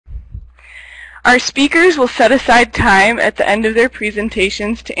Our speakers will set aside time at the end of their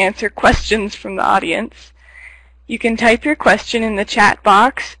presentations to answer questions from the audience. You can type your question in the chat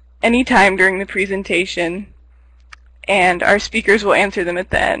box anytime during the presentation, and our speakers will answer them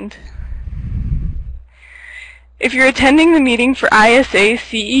at the end. If you're attending the meeting for ISA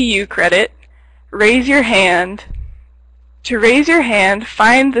CEU credit, raise your hand. To raise your hand,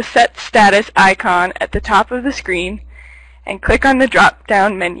 find the Set Status icon at the top of the screen and click on the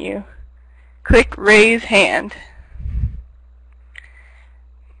drop-down menu. Click Raise Hand.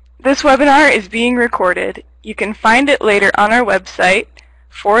 This webinar is being recorded. You can find it later on our website,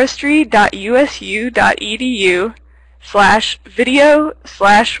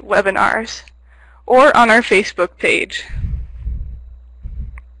 forestry.usu.edu/video/webinars, or on our Facebook page.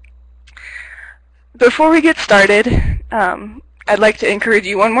 Before we get started, I'd like to encourage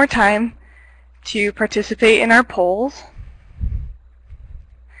you one more time to participate in our polls.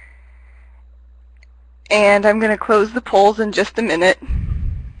 And I'm going to close the polls in just a minute.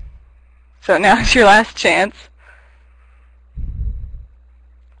 So now's your last chance.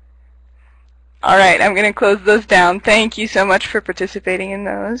 All right, I'm going to close those down. Thank you so much for participating in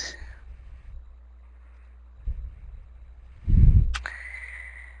those.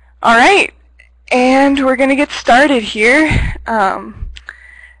 All right, and we're going to get started here.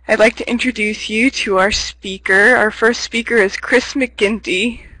 I'd like to introduce you to our speaker. Our first speaker is Chris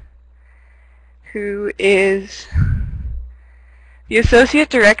McGinty, who is the Associate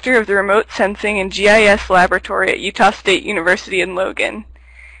Director of the Remote Sensing and GIS Laboratory at Utah State University in Logan.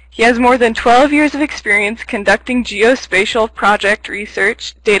 He has more than 12 years of experience conducting geospatial project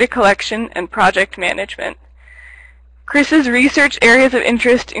research, data collection, and project management. Chris's research areas of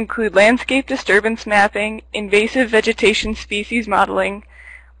interest include landscape disturbance mapping, invasive vegetation species modeling,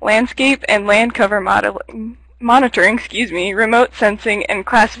 landscape and land cover monitoring, remote sensing and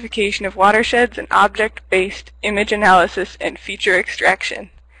classification of watersheds, and object-based image analysis and feature extraction.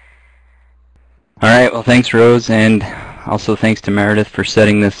 All right, well, thanks, Rose, and also thanks to Meredith for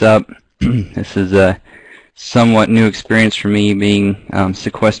setting this up. This is a somewhat new experience for me, being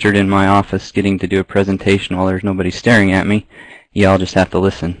sequestered in my office, getting to do a presentation while there's nobody staring at me. Yeah, I'll just have to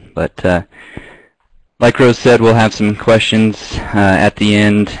listen. But like Rose said, we'll have some questions at the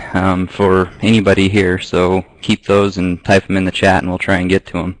end for anybody here, so keep those and type them in the chat and we'll try and get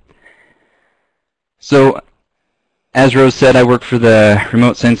to them. So, as Rose said, I work for the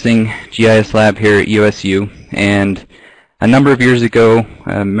Remote Sensing GIS Lab here at USU, and a number of years ago,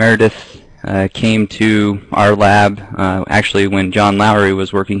 Meredith came to our lab, actually when John Lowry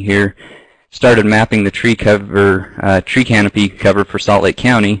was working here, started mapping the tree canopy cover for Salt Lake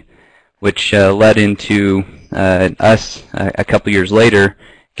County, which led into us a couple years later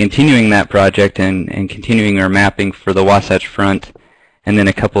continuing that project and continuing our mapping for the Wasatch Front and then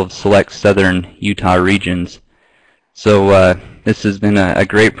a couple of select southern Utah regions. So this has been a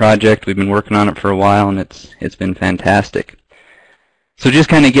great project. We've been working on it for a while, and it's been fantastic. So just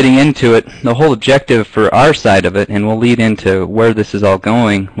kind of getting into it, the whole objective for our side of it, and we'll lead into where this is all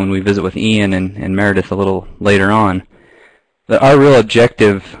going when we visit with Ian and Meredith a little later on. But our real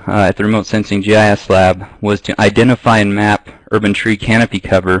objective at the Remote Sensing GIS Lab was to identify and map urban tree canopy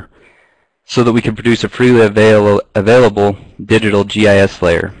cover so that we could produce a freely available digital GIS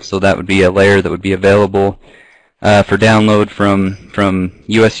layer. So that would be a layer that would be available for download from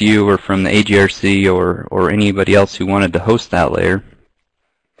USU or from the AGRC or anybody else who wanted to host that layer.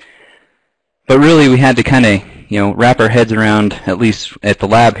 But really we had to kind of wrap our heads around, at least at the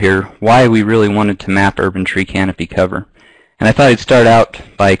lab here, why we really wanted to map urban tree canopy cover. And I thought I'd start out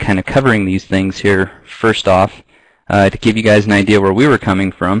by kind of covering these things here first off to give you guys an idea where we were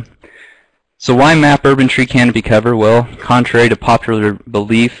coming from. So why map urban tree canopy cover? Well, contrary to popular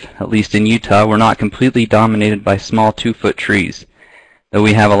belief, at least in Utah, we're not completely dominated by small 2-foot trees. Though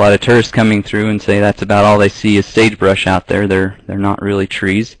we have a lot of tourists coming through and say that's about all they see is sagebrush out there. They're not really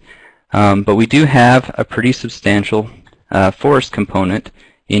trees. But we do have a pretty substantial forest component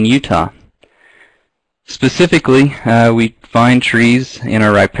in Utah. Specifically, we find trees in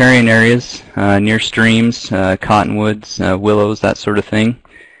our riparian areas, near streams, cottonwoods, willows, that sort of thing.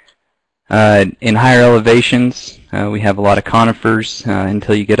 In higher elevations, we have a lot of conifers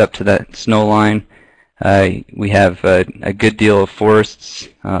until you get up to that snow line. We have a good deal of forests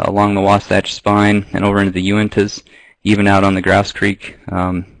along the Wasatch Spine and over into the Uintas, even out on the Grouse Creek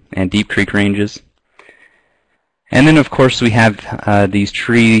and Deep Creek ranges. And then, of course, we have these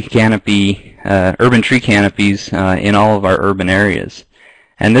tree canopy, urban tree canopies in all of our urban areas.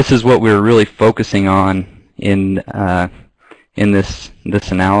 And this is what we're really focusing on in this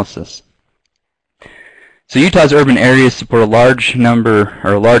analysis. So Utah's urban areas support a large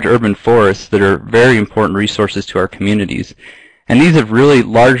urban forests that are very important resources to our communities. And these have really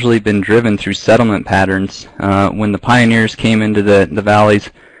largely been driven through settlement patterns. When the pioneers came into the valleys,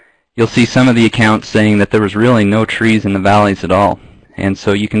 you'll see some of the accounts saying that there was really no trees in the valleys at all. And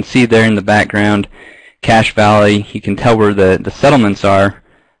so you can see there in the background, Cache Valley, you can tell where the settlements are,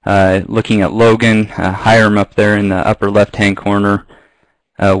 looking at Logan, Hiram up there in the upper left-hand corner,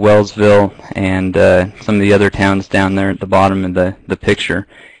 Wellsville, and some of the other towns down there at the bottom of the picture.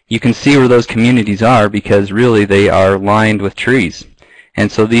 You can see where those communities are because really they are lined with trees.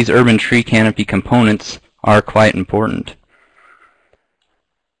 And so these urban tree canopy components are quite important.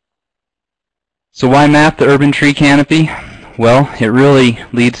 So why map the urban tree canopy? Well, it really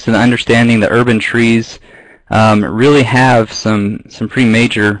leads to the understanding that urban trees really have some pretty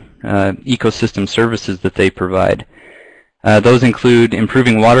major ecosystem services that they provide. Those include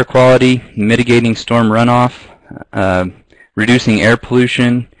improving water quality, mitigating storm runoff, reducing air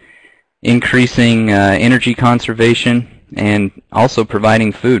pollution, increasing energy conservation, and also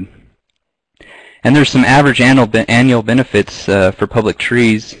providing food. And there's some average annual benefits for public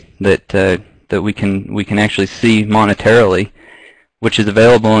trees that we can actually see monetarily, which is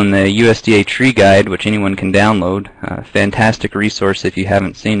available in the USDA Tree Guide, which anyone can download. Fantastic resource if you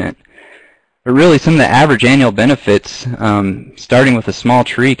haven't seen it. But really, some of the average annual benefits, starting with a small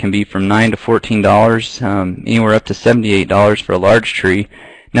tree, can be from $9 to $14, anywhere up to $78 for a large tree.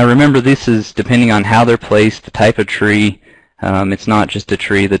 Now remember, this is depending on how they're placed, the type of tree. It's not just a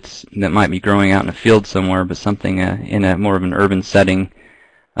tree that might be growing out in a field somewhere, but something in a more of an urban setting.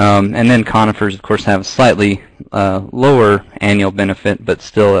 And then conifers, of course, have a slightly lower annual benefit, but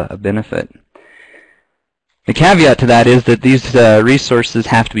still a benefit. The caveat to that is that these resources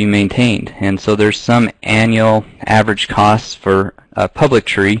have to be maintained, and so there's some annual average costs for a public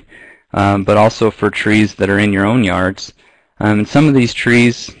tree, but also for trees that are in your own yards. And some of these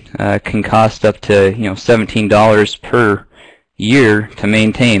trees can cost up to $17 per year to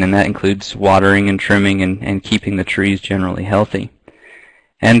maintain, and that includes watering and trimming and keeping the trees generally healthy.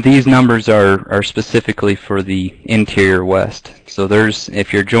 And these numbers are specifically for the interior west. So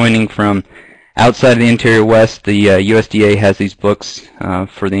if you're joining from outside of the interior west, the USDA has these books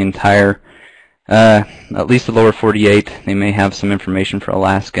for the entire, at least the lower 48. They may have some information for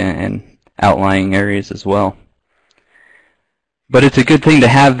Alaska and outlying areas as well. But it's a good thing to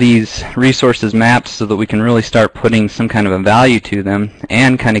have these resources mapped so that we can really start putting some kind of a value to them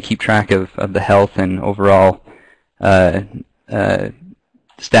and kind of keep track of the health and overall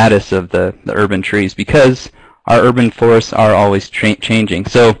status of the urban trees, because our urban forests are always changing.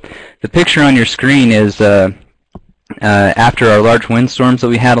 So the picture on your screen is after our large windstorms that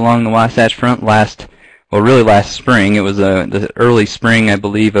we had along the Wasatch Front last spring. It was the early spring, I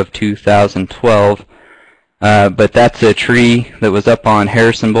believe, of 2012. But that's a tree that was up on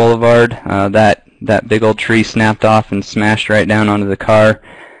Harrison Boulevard. That big old tree snapped off and smashed right down onto the car,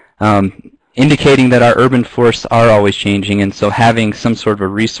 indicating that our urban forests are always changing, and so having some sort of a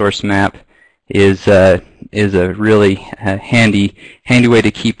resource map is a really handy way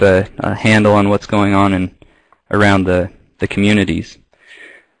to keep a handle on what's going on around the communities.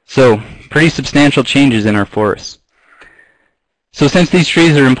 So pretty substantial changes in our forests. So since these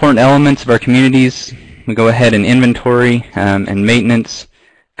trees are important elements of our communities, we go ahead and inventory and maintenance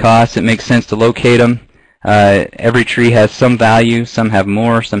costs. It makes sense to locate them. Every tree has some value. Some have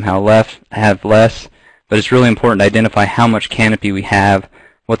more, some have less. But it's really important to identify how much canopy we have,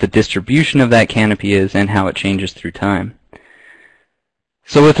 what the distribution of that canopy is, and how it changes through time.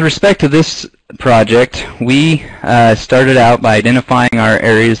 So with respect to this project, we started out by identifying our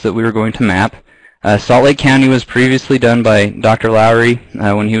areas that we were going to map. Salt Lake County was previously done by Dr. Lowry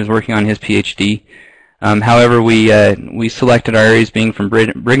when he was working on his PhD. However, we selected our areas being from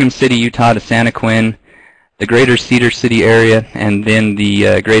Brigham City, Utah to Santa Quin, the greater Cedar City area, and then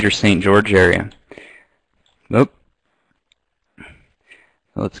the greater St. George area. Oop.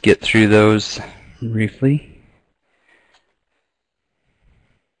 Let's get through those briefly.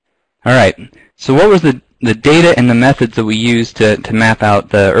 All right, so what was the data and the methods that we used to map out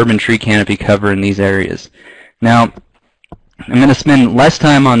the urban tree canopy cover in these areas? Now, I'm going to spend less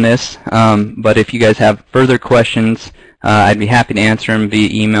time on this, but if you guys have further questions, I'd be happy to answer them via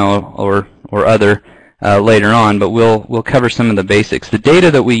email or other later on, but we'll cover some of the basics. The data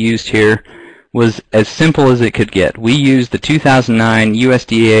that we used here was as simple as it could get. We used the 2009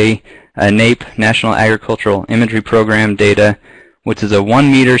 USDA NAEP, National Agricultural Imagery Program data, which is a 1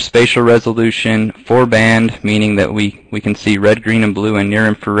 meter spatial resolution, 4-band, meaning that we can see red, green, and blue and near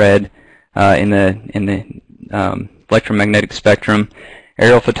infrared in the electromagnetic spectrum,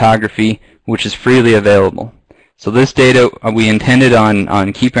 aerial photography, which is freely available. So this data we intended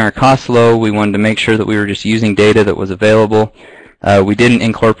on keeping our costs low. We wanted to make sure that we were just using data that was available. We didn't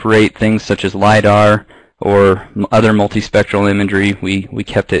incorporate things such as LiDAR or other multispectral imagery. We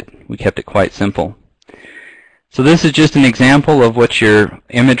kept it quite simple. So this is just an example of what your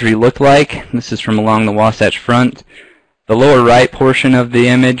imagery looked like. This is from along the Wasatch Front. The lower right portion of the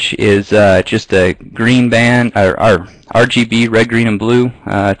image is just a green band, or RGB, red, green, and blue,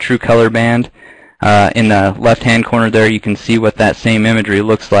 true color band. In the left-hand corner there, you can see what that same imagery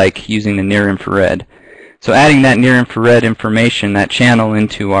looks like using the near-infrared. So adding that near-infrared information, that channel,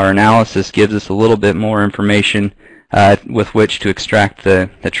 into our analysis gives us a little bit more information with which to extract the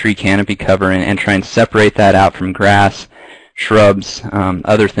tree canopy cover and try and separate that out from grass, shrubs,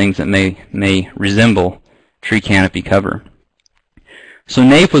 other things that may resemble tree canopy cover. So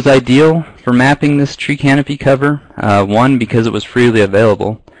NAEP was ideal for mapping this tree canopy cover. One, because it was freely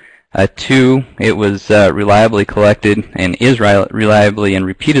available. Two, it was reliably collected and is reliably and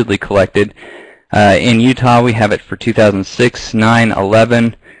repeatedly collected. In Utah, we have it for 2006, 9,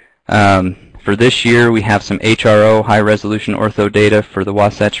 11. For this year, we have some HRO, high-resolution ortho data for the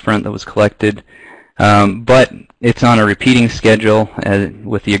Wasatch Front that was collected. But it's on a repeating schedule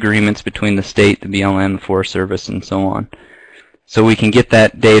with the agreements between the state, the BLM, the Forest Service, and so on. So we can get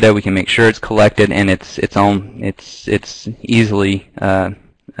that data, we can make sure it's collected, and it's easily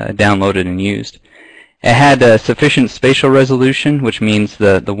downloaded and used. It had sufficient spatial resolution, which means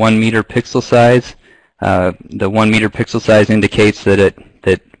the 1 meter pixel size. The 1 meter pixel size indicates that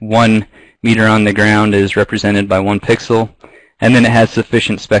 1 meter on the ground is represented by 1 pixel, and then it has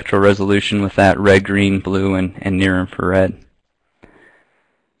sufficient spectral resolution with that red, green, blue, and near infrared.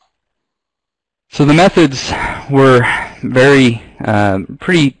 So the methods were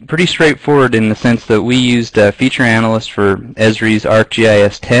pretty straightforward in the sense that we used Feature Analyst for Esri's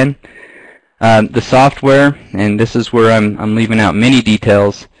ArcGIS 10. The software, and this is where I'm leaving out many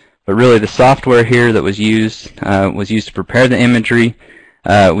details, but really the software here that was used to prepare the imagery.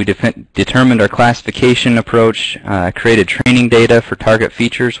 We determined our classification approach, created training data for target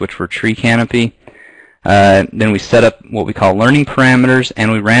features, which were tree canopy. Then we set up what we call learning parameters,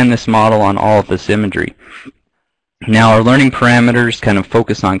 and we ran this model on all of this imagery. Now our learning parameters kind of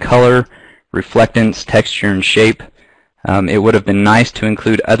focus on color, reflectance, texture, and shape. It would have been nice to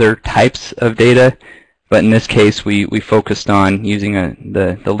include other types of data, but in this case we focused on using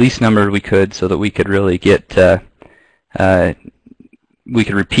the least number we could so that we could really get we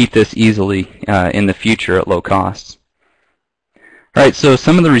could repeat this easily in the future at low costs. All right, so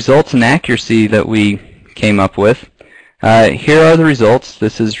some of the results and accuracy that we came up with. Here are the results.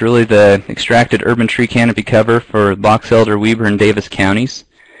 This is really the extracted urban tree canopy cover for Box Elder, Weber, and Davis counties.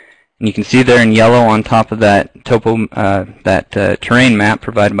 And you can see there in yellow on top of that terrain map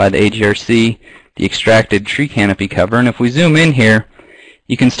provided by the AGRC, the extracted tree canopy cover. And if we zoom in here,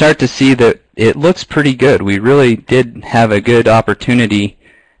 you can start to see that it looks pretty good. We really did have a good opportunity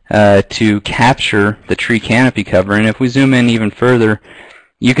to capture the tree canopy cover. And if we zoom in even further,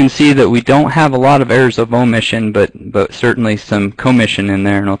 you can see that we don't have a lot of errors of omission, but certainly some commission in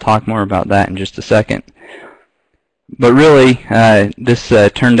there, and I'll talk more about that in just a second. But really, this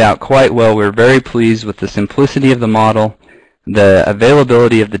turned out quite well. We're very pleased with the simplicity of the model, the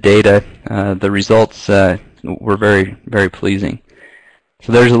availability of the data. The results were very, very pleasing.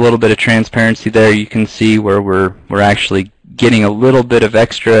 So there's a little bit of transparency there. You can see where we're actually getting a little bit of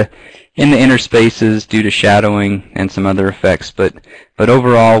extra in the inner spaces due to shadowing and some other effects. But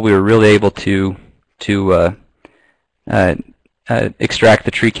overall, we were really able to extract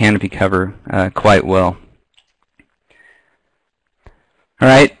the tree canopy cover quite well. All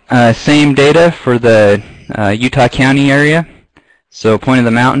right, same data for the Utah County area. So Point of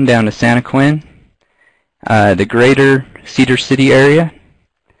the Mountain down to Santa Quin, the greater Cedar City area,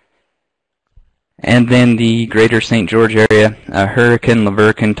 and then the greater St. George area. Hurricane,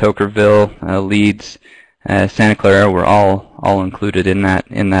 Laverton, Tokerville, Leeds, Santa Clara were all included in that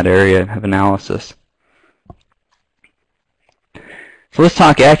area of analysis. So let's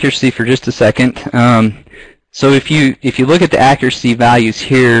talk accuracy for just a second. So if you look at the accuracy values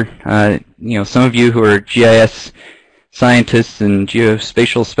here, some of you who are GIS scientists and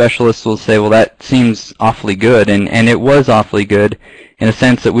geospatial specialists will say, well, that seems awfully good, and it was awfully good in a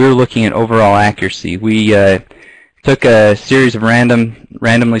sense that we were looking at overall accuracy. We took a series of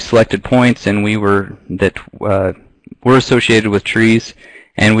randomly selected points, and were associated with trees,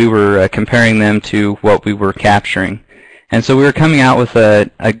 and we were comparing them to what we were capturing. And so we were coming out with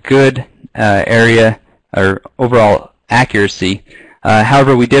a good area or overall accuracy.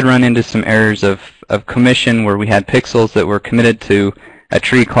 However, we did run into some errors of commission where we had pixels that were committed to a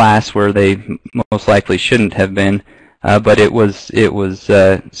tree class where they most likely shouldn't have been, but it was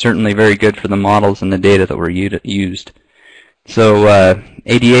certainly very good for the models and the data that were used. So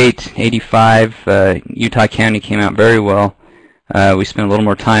 88, 85, Utah County came out very well. We spent a little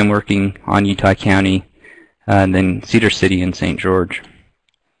more time working on Utah County than Cedar City and St. George.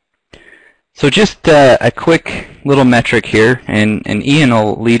 So just a quick little metric here, and Ian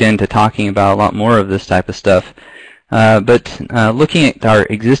will lead into talking about a lot more of this type of stuff. But looking at our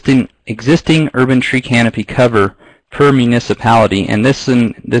existing urban tree canopy cover per municipality, and this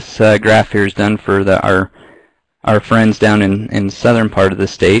graph here is done for our friends down in the southern part of the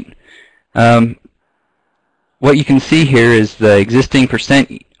state. What you can see here is the existing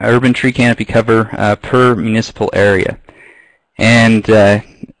percent urban tree canopy cover per municipal area, and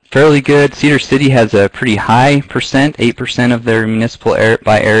fairly good. Cedar City has a pretty high percent. 8% of their municipal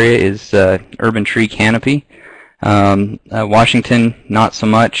by area is urban tree canopy. Washington, not so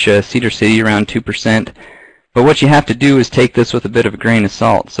much. Cedar City, around 2%. But what you have to do is take this with a bit of a grain of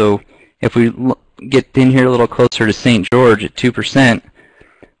salt. So if we get in here a little closer to St. George at 2%,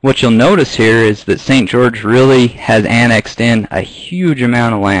 what you'll notice here is that St. George really has annexed in a huge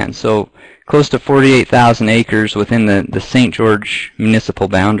amount of land. So close to 48,000 acres within the St. George municipal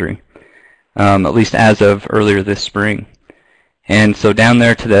boundary, at least as of earlier this spring. And so down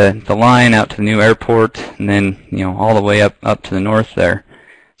there to the line, out to the new airport, and then all the way up to the north there.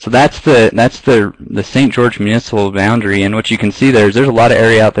 So that's the St. George municipal boundary, and what you can see there's a lot of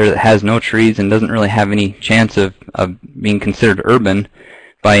area out there that has no trees and doesn't really have any chance of being considered urban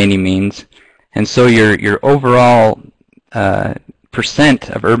by any means. And so your overall percent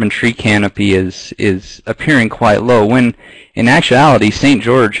of urban tree canopy is appearing quite low, when in actuality St.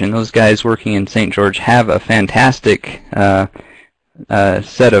 George and those guys working in St. George have a fantastic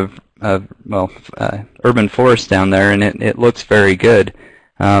set of urban forests down there, and it looks very good.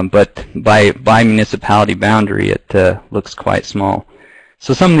 But by municipality boundary, it looks quite small.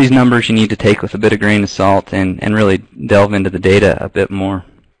 So some of these numbers you need to take with a bit of grain of salt and really delve into the data a bit more.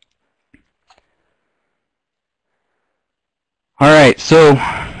 All right, so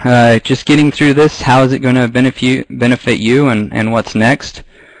just getting through this, how is it going to benefit you, and what's next?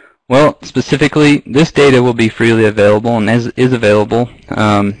 Well, specifically, this data will be freely available and is available,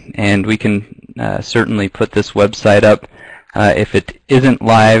 and we can certainly put this website up. If it isn't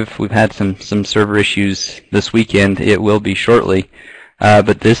live, we've had some server issues this weekend. It will be shortly.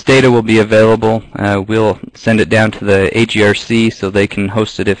 But this data will be available. We'll send it down to the AGRC so they can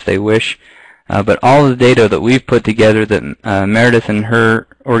host it if they wish. But all of the data that we've put together that Meredith and her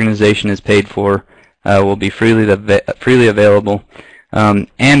organization has paid for will be freely available.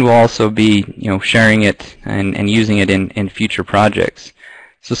 And we'll also be sharing it and using it in future projects.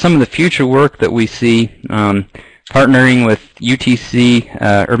 So some of the future work that we see, partnering with UTC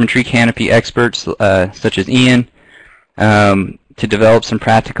urban tree canopy experts such as Ian to develop some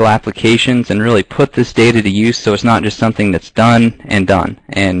practical applications and really put this data to use, so it's not just something that's done,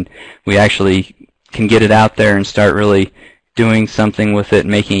 and we actually can get it out there and start really doing something with it,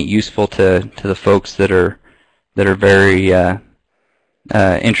 making it useful to the folks that are very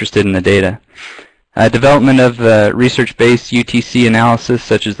interested in the data. Development of research-based UTC analysis,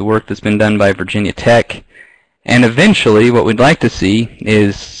 such as the work that's been done by Virginia Tech. And eventually, what we'd like to see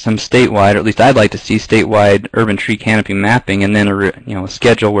is some statewide, or at least I'd like to see statewide urban tree canopy mapping, and then a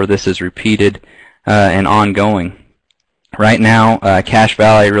schedule where this is repeated and ongoing. Right now, Cache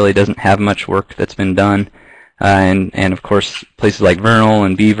Valley really doesn't have much work that's been done, and of course, places like Vernal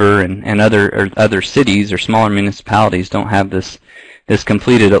and Beaver and other cities or smaller municipalities don't have this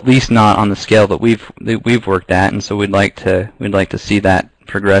completed, at least not on the scale that we've worked at, and so we'd like to see that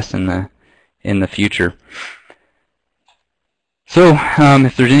progress in the future. So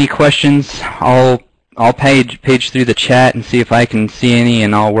if there's any questions, I'll page through the chat and see if I can see any,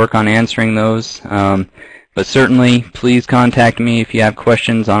 and I'll work on answering those. But certainly, please contact me if you have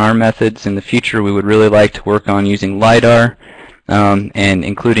questions on our methods. In the future, we would really like to work on using LiDAR and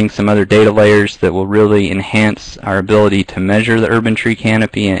including some other data layers that will really enhance our ability to measure the urban tree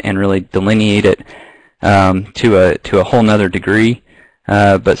canopy and really delineate it to a whole nother degree.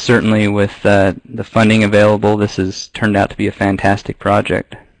 But certainly with the funding available, this has turned out to be a fantastic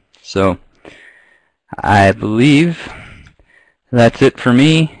project. So I believe that's it for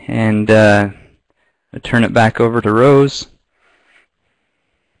me, and I'll turn it back over to Rose.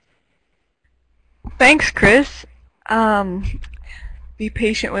 Thanks, Chris. Be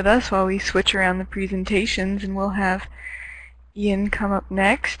patient with us while we switch around the presentations, and we'll have Ian come up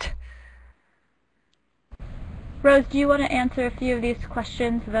next. Rose, do you want to answer a few of these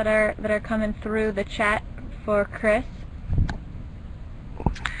questions that are coming through the chat for Chris?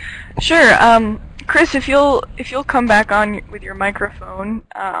 Sure. Chris, if you'll come back on with your microphone,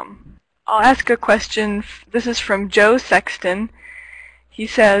 I'll ask a question. This is from Joe Sexton. He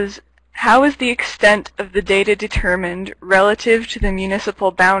says, how is the extent of the data determined relative to the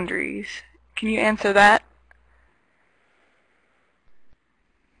municipal boundaries? Can you answer that?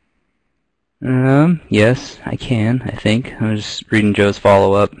 Yes, I can, I think. I'm just reading Joe's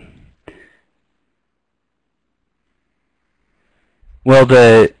follow-up. Well,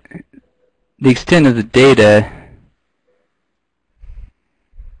 the extent of the data, I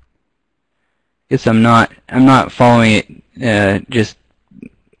guess I'm not following it just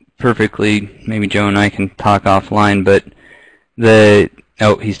perfectly. Maybe Joe and I can talk offline, but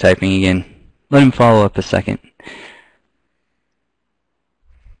oh, he's typing again. Let him follow up a second.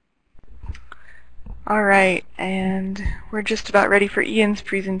 All right, and we're just about ready for Ian's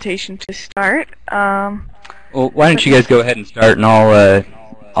presentation to start. Well, why don't you guys go ahead and start, and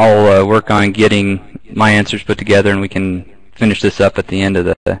I'll work on getting my answers put together, and we can finish this up at the end of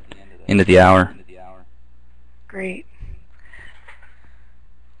the hour. Great.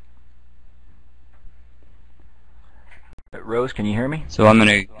 Rose, can you hear me? So I'm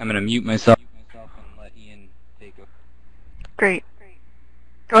gonna mute myself and let Ian take over. Great.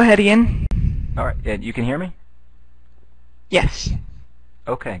 Go ahead, Ian. All right, you can hear me? Yes.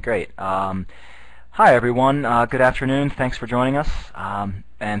 Okay, great. Hi, everyone. Good afternoon. Thanks for joining us.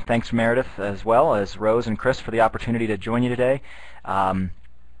 And thanks, Meredith, as well as Rose and Chris, for the opportunity to join you today.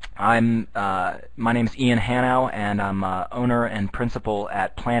 My name is Ian Hanou, and I'm owner and principal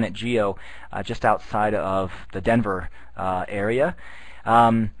at Plan-it Geo, just outside of the Denver area.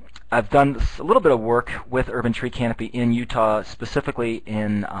 I've done a little bit of work with urban tree canopy in Utah, specifically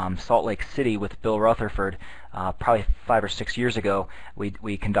in Salt Lake City with Bill Rutherford. Probably 5 or 6 years ago,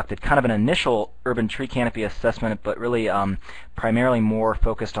 we conducted kind of an initial urban tree canopy assessment, but really primarily more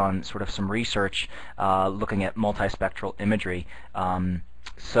focused on sort of some research looking at multispectral imagery.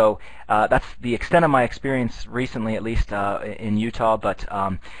 So that's the extent of my experience recently, at least in Utah, but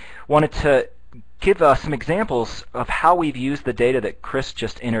wanted to give some examples of how we've used the data that Chris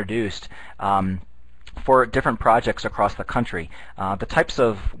just introduced for different projects across the country. The types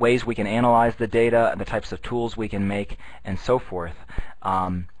of ways we can analyze the data, the types of tools we can make, and so forth.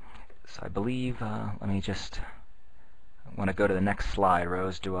 So I believe, let me just, I want to go to the next slide.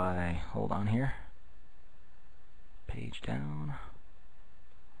 Rose, do I, hold on here, page down.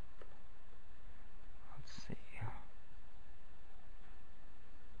 Let's see.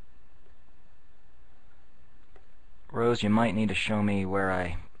 Rose, you might need to show me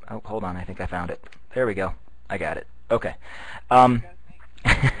where oh, hold on, I think I found it. There we go. I got it. Okay.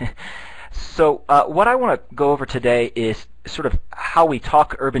 So what I want to go over today is sort of how we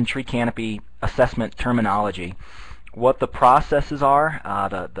talk urban tree canopy assessment terminology, what the processes are,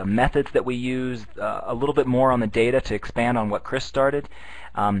 the methods that we use, a little bit more on the data to expand on what Chris started,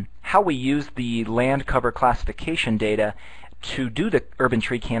 how we use the land cover classification data to do the urban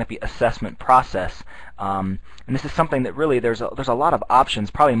tree canopy assessment process. And this is something that really there's a lot of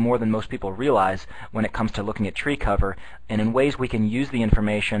options, probably more than most people realize, when it comes to looking at tree cover, and in ways we can use the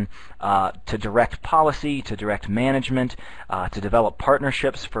information to direct policy, to direct management, to develop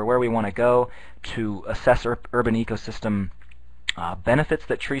partnerships for where we want to go, to assess urban ecosystem benefits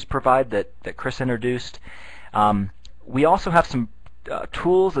that trees provide that Chris introduced. We also have some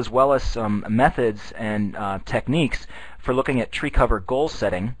tools as well as some methods and techniques for looking at tree cover goal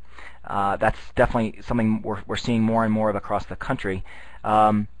setting. That's definitely something we're seeing more and more of across the country.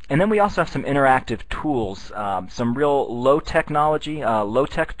 And then we also have some interactive tools, some real low technology,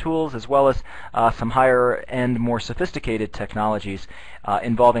 low-tech tools, as well as some higher-end, more sophisticated technologies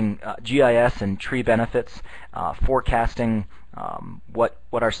involving GIS and tree benefits, forecasting what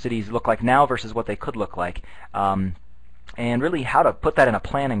our cities look like now versus what they could look like, and really how to put that in a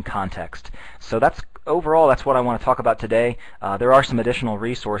planning context. So overall, that's what I want to talk about today. There are some additional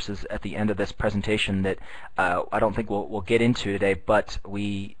resources at the end of this presentation that I don't think we'll get into today, but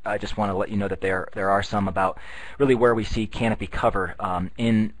I just want to let you know that there are some about really where we see canopy cover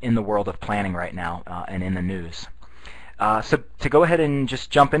in the world of planning right now and in the news. So to go ahead and just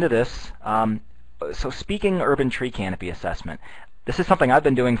jump into this, so speaking urban tree canopy assessment, this is something I've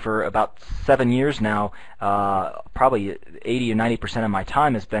been doing for about 7 years now. Probably 80 or 90% of my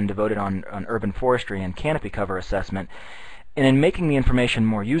time has been devoted on urban forestry and canopy cover assessment. And in making the information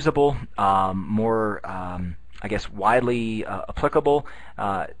more usable, more, I guess, widely applicable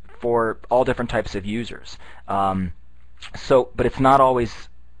for all different types of users. But it's not always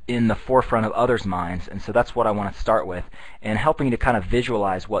in the forefront of others' minds, and so that's what I want to start with, and helping to kind of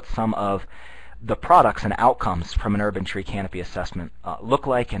visualize what some of the products and outcomes from an urban tree canopy assessment look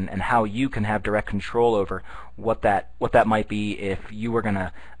like, and how you can have direct control over what that might be if you were going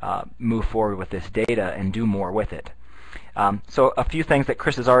to move forward with this data and do more with it. So a few things that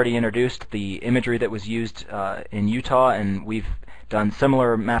Chris has already introduced: the imagery that was used in Utah, and we've done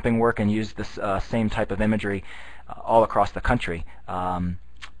similar mapping work and used this same type of imagery all across the country. I'll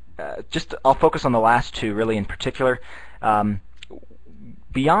focus on the last two really in particular.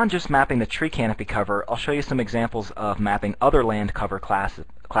 Beyond just mapping the tree canopy cover, I'll show you some examples of mapping other land cover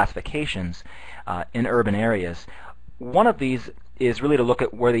classifications in urban areas. One of these is really to look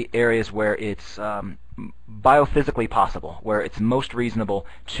at where the areas where it's biophysically possible, where it's most reasonable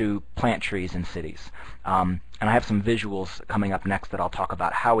to plant trees in cities. And I have some visuals coming up next that I'll talk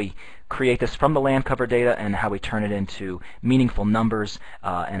about how we create this from the land cover data and how we turn it into meaningful numbers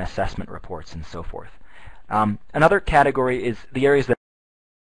and assessment reports and so forth. Another category is the areas that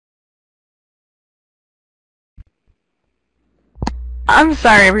I'm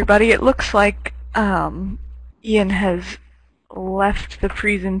sorry, everybody. It looks like Ian has left the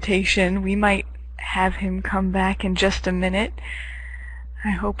presentation. We might have him come back in just a minute. I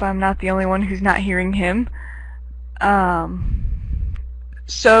hope I'm not the only one who's not hearing him.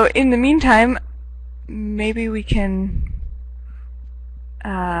 So in the meantime, maybe we can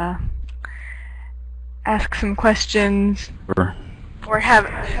ask some questions or have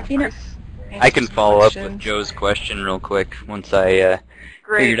Chris I can follow up with questions. Joe's question real quick once I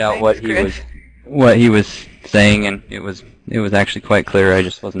Great, figured out thanks, Chris. what he was saying, and it was actually quite clear. I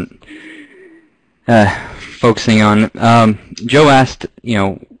just wasn't focusing on. Joe asked,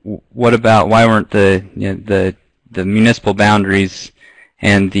 what about why weren't the municipal boundaries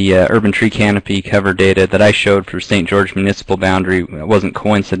and the urban tree canopy cover data that I showed for St. George municipal boundary wasn't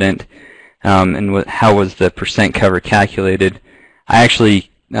coincident, and how was the percent cover calculated? I actually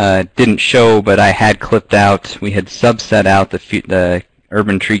didn't show, but I had clipped out. We had subset out the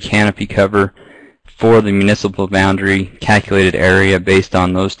urban tree canopy cover for the municipal boundary calculated area based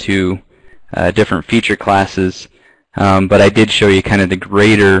on those two different feature classes. But I did show you kind of the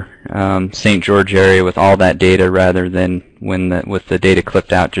greater St. George area with all that data rather than with the data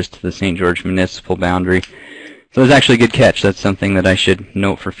clipped out just to the St. George municipal boundary. So it was actually a good catch. That's something that I should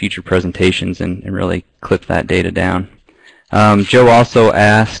note for future presentations and really clip that data down. Joe also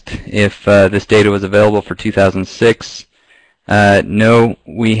asked if this data was available for 2006. No,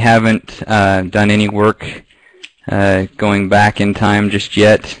 we haven't done any work going back in time just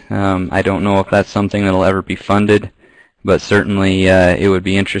yet. I don't know if that's something that will ever be funded, but certainly it would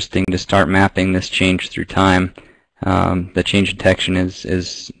be interesting to start mapping this change through time. The change detection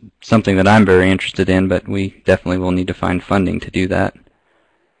is something that I'm very interested in, but we definitely will need to find funding to do that.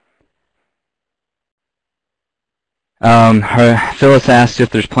 Phyllis asked if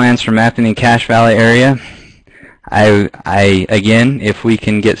there's plans for mapping the Cache Valley area. Again, if we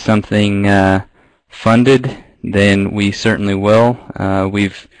can get something funded, then we certainly will.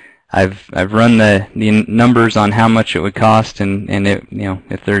 I've run the numbers on how much it would cost, and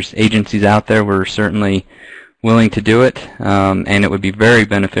if there's agencies out there, we're certainly willing to do it, and it would be very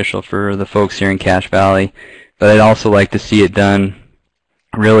beneficial for the folks here in Cache Valley. But I'd also like to see it done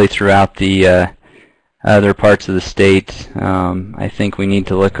really throughout the other parts of the state. I think we need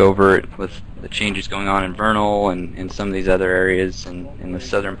to look over it with the changes going on in Vernal and some of these other areas in the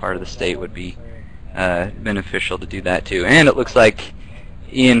southern part of the state would be beneficial to do that too. And it looks like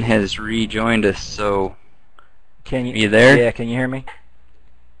Ian has rejoined us, so are you there? Yeah, can you hear me?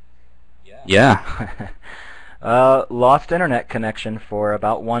 Yeah. Lost internet connection for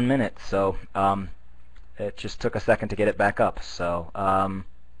about 1 minute, so it just took a second to get it back up. So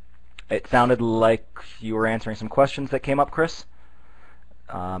it sounded like you were answering some questions that came up, Chris,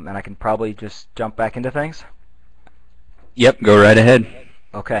 and I can probably just jump back into things. Yep, go right ahead.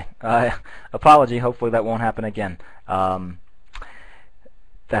 Okay. Apology. Hopefully that won't happen again.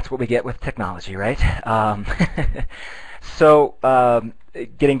 That's what we get with technology, right? So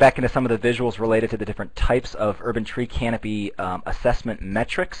getting back into some of the visuals related to the different types of urban tree canopy assessment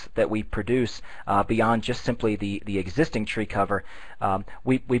metrics that we produce beyond just simply the existing tree cover,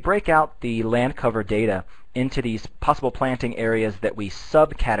 we break out the land cover data into these possible planting areas that we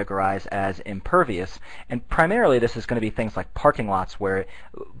subcategorize as impervious, and primarily this is going to be things like parking lots where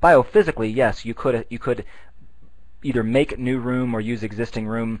biophysically, yes, you could either make new room or use existing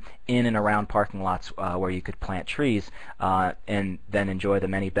room in and around parking lots where you could plant trees and then enjoy the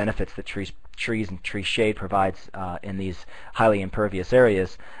many benefits that trees and tree shade provides in these highly impervious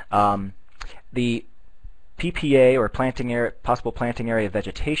areas. The PPA, or planting area, possible planting area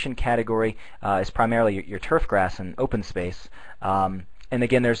vegetation category, is primarily your turf grass and open space. And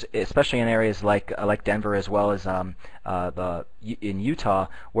again, there's especially in areas like Denver as well as in Utah,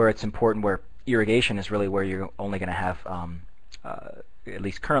 where it's important, where irrigation is really where you're only going to have at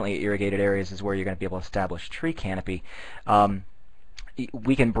least currently irrigated areas is where you're going to be able to establish tree canopy.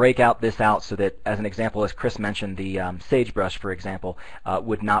 We can break this out so that, as an example, as Chris mentioned, the sagebrush, for example,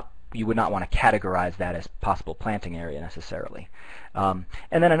 you would not want to categorize that as possible planting area necessarily. And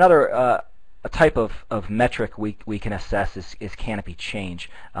then another a type of metric we can assess is canopy change,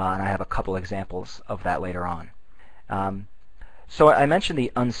 and I have a couple examples of that later on. So I mentioned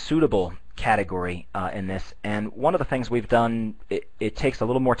the unsuitable category in this, and one of the things we've done, it takes a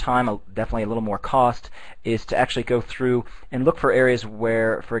little more time, definitely a little more cost, is to actually go through and look for areas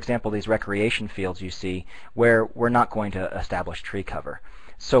where, for example, these recreation fields you see, where we're not going to establish tree cover.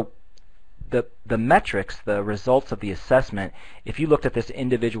 So the metrics, the results of the assessment, if you looked at this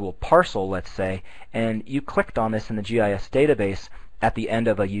individual parcel, let's say, and you clicked on this in the GIS database at the end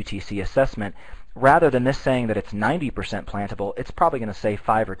of a UTC assessment, rather than this saying that it's 90% plantable, it's probably going to say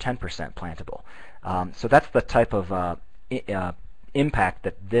 5 or 10% plantable. So that's the type of impact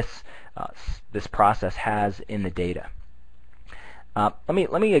that this process has in the data. Let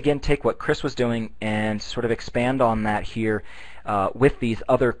me again take what Chris was doing and sort of expand on that here with these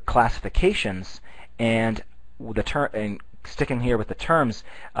other classifications and sticking here with the terms.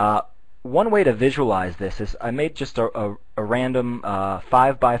 One way to visualize this is I made just a random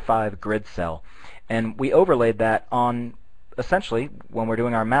 5x5 grid cell, and we overlaid that on, essentially, when we're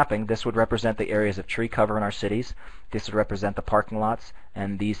doing our mapping, this would represent the areas of tree cover in our cities, this would represent the parking lots,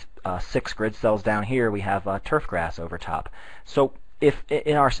 and these 6 grid cells down here we have turf grass over top. So if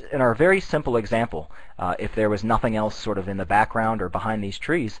in our very simple example, if there was nothing else sort of in the background or behind these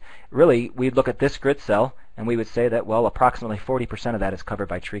trees, really we'd look at this grid cell and we would say that, well, approximately 40% of that is covered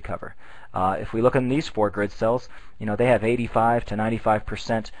by tree cover. If we look in these 4 grid cells, they have 85 to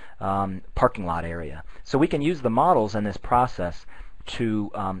 95% parking lot area. So we can use the models in this process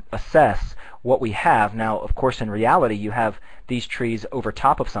to assess what we have. Now, of course, in reality, you have these trees over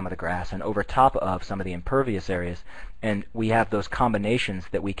top of some of the grass and over top of some of the impervious areas, and we have those combinations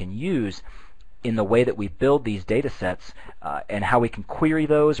that we can use in the way that we build these data sets and how we can query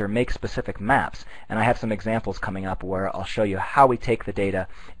those or make specific maps. And I have some examples coming up where I'll show you how we take the data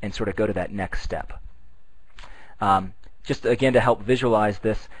and sort of go to that next step. Just again to help visualize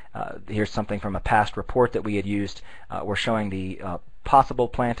this, here's something from a past report that we had used. We're showing the possible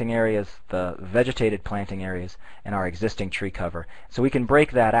planting areas, the vegetated planting areas, and our existing tree cover. So we can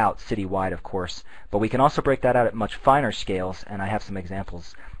break that out citywide, of course, but we can also break that out at much finer scales, and I have some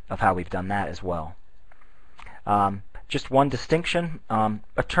examples of how we've done that as well. Just one distinction,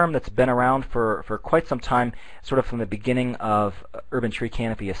 a term that's been around for quite some time, sort of from the beginning of urban tree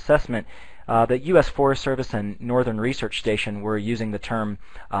canopy assessment. The U.S. Forest Service and Northern Research Station were using the term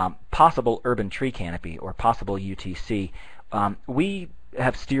possible urban tree canopy, or possible UTC. We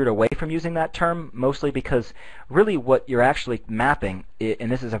have steered away from using that term, mostly because really what you're actually mapping,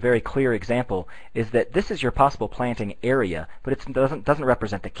 and this is a very clear example, is that this is your possible planting area, but it doesn't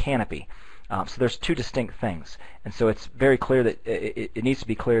represent the canopy. So there's 2 distinct things, and so it's very clear that it needs to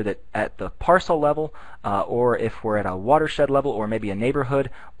be clear that at the parcel level, or if we're at a watershed level, or maybe a neighborhood,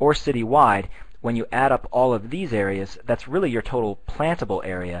 or citywide, when you add up all of these areas, that's really your total plantable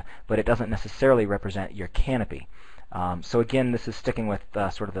area, but it doesn't necessarily represent your canopy. So again, this is sticking with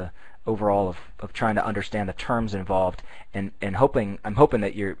sort of the overall of trying to understand the terms involved, and I'm hoping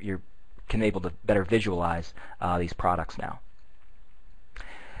that you're able to better visualize these products now.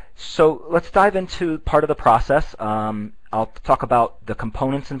 So let's dive into part of the process. I'll talk about the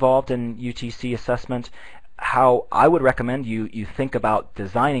components involved in UTC assessment, how I would recommend you think about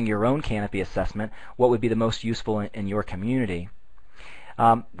designing your own canopy assessment, what would be the most useful in your community.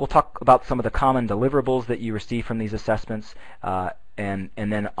 We'll talk about some of the common deliverables that you receive from these assessments, and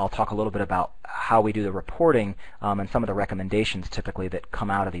then I'll talk a little bit about how we do the reporting and some of the recommendations typically that come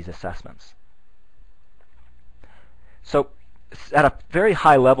out of these assessments. So at a very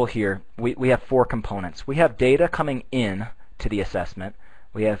high level here, we have 4 components. We have data coming in to the assessment,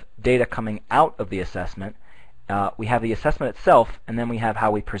 we have data coming out of the assessment, we have the assessment itself, and then we have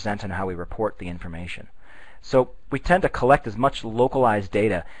how we present and how we report the information. So we tend to collect as much localized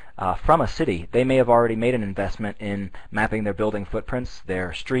data from a city. They may have already made an investment in mapping their building footprints,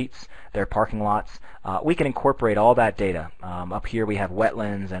 their streets, their parking lots. We can incorporate all that data. Up here we have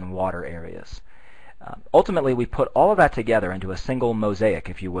wetlands and water areas. Ultimately, we put all of that together into a single mosaic,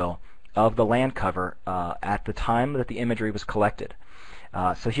 if you will, of the land cover at the time that the imagery was collected.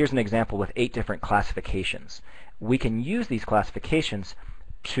 So here's an example with 8 different classifications. We can use these classifications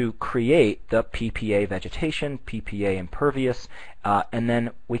to create the PPA vegetation, PPA impervious, and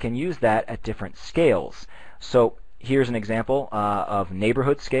then we can use that at different scales. So here's an example of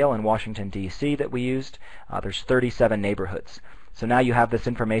neighborhood scale in Washington, D.C. that we used. There's 37 neighborhoods. So now you have this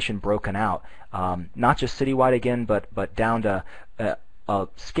information broken out, not just citywide again, but down to a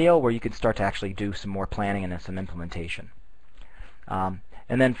scale where you can start to actually do some more planning and some implementation. And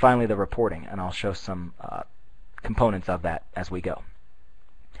then finally the reporting, and I'll show some components of that as we go.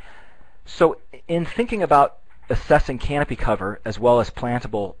 So in thinking about assessing canopy cover as well as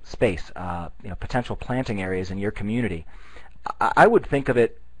plantable space, potential planting areas in your community, I would think of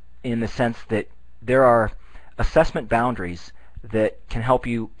it in the sense that there are assessment boundaries that can help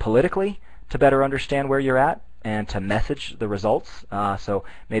you politically to better understand where you're at and to message the results. So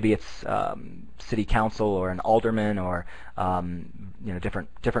maybe it's city council or an alderman or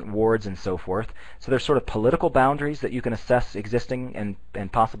different wards and so forth. So there's sort of political boundaries that you can assess existing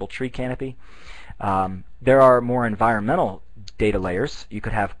and possible tree canopy. There are more environmental data layers. You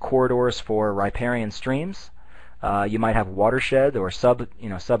could have corridors for riparian streams. You might have watershed or sub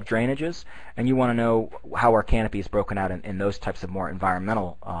drainages, and you want to know how our canopy is broken out in those types of more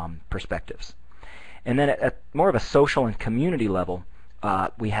environmental perspectives. And then at more of a social and community level,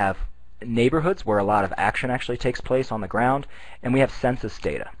 we have neighborhoods where a lot of action actually takes place on the ground, and we have census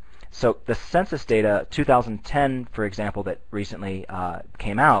data. So the census data, 2010, for example, that recently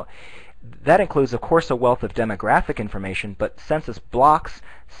came out, that includes, of course, a wealth of demographic information, but census blocks,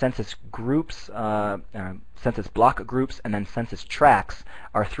 census groups, census block groups, and then census tracts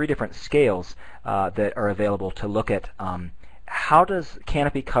are three different scales that are available to look at how does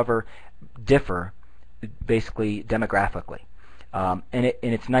canopy cover differ basically demographically. And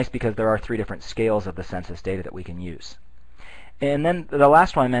it's nice because there are three different scales of the census data that we can use. And then the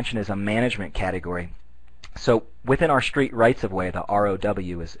last one I mentioned is a management category. So within our street rights-of-way, the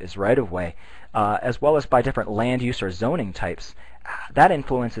ROW is right-of-way, as well as by different land use or zoning types. That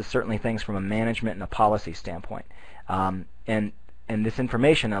influences certainly things from a management and a policy standpoint. And this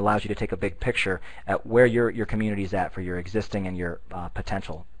information allows you to take a big picture at where your community is at for your existing and your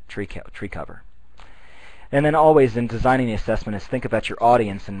potential tree cover. And then always in designing the assessment is think about your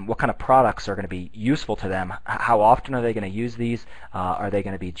audience and what kind of products are going to be useful to them. How often are they going to use these? Are they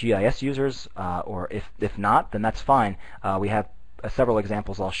going to be GIS users? Or if not, then that's fine. We have several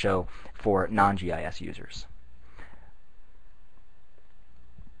examples I'll show for non-GIS users.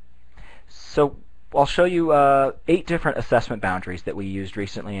 So I'll show you 8 different assessment boundaries that we used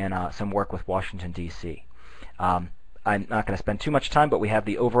recently in some work with Washington, D.C. I'm not going to spend too much time, but we have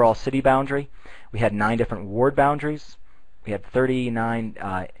the overall city boundary. We had 9 different ward boundaries. We had 39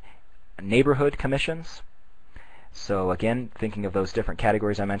 neighborhood commissions. So again, thinking of those different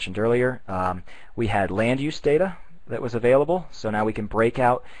categories I mentioned earlier, we had land use data that was available. So now we can break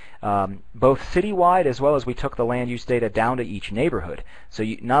out both citywide as well as we took the land use data down to each neighborhood. So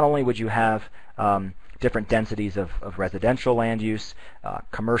not only would you have different densities of residential land use,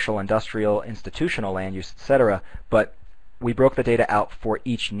 commercial, industrial, institutional land use, etc., but we broke the data out for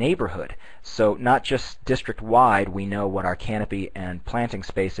each neighborhood. So not just district-wide, we know what our canopy and planting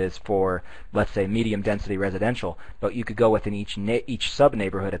space is for, let's say, medium density residential, but you could go within each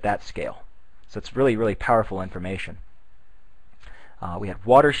sub-neighborhood at that scale. So it's really, really powerful information. We had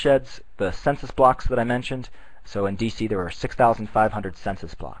watersheds, the census blocks that I mentioned. So in DC there were 6,500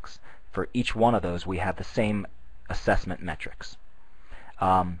 census blocks. For each one of those we have the same assessment metrics.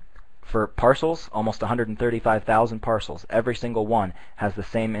 For parcels, almost 135,000 parcels. Every single one has the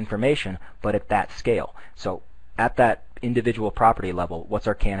same information, but at that scale. So at that individual property level, what's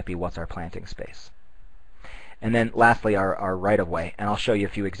our canopy, what's our planting space? And then lastly, our right-of-way. And I'll show you a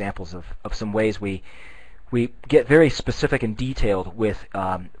few examples of some ways we get very specific and detailed with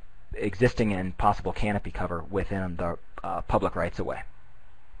existing and possible canopy cover within the public rights-of-way.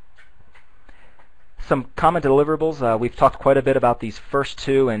 Some common deliverables. We've talked quite a bit about these first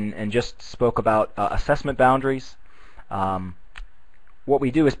two and just spoke about assessment boundaries. What we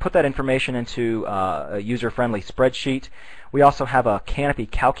do is put that information into a user-friendly spreadsheet. We also have a canopy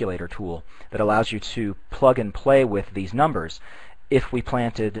calculator tool that allows you to plug and play with these numbers. If we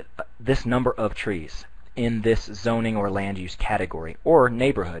planted this number of trees in this zoning or land use category or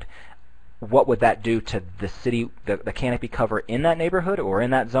neighborhood, what would that do to the city, the canopy cover in that neighborhood or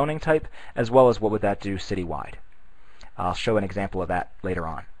in that zoning type, as well as what would that do citywide? I'll show an example of that later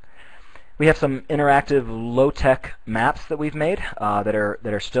on. We have some interactive low-tech maps that we've made that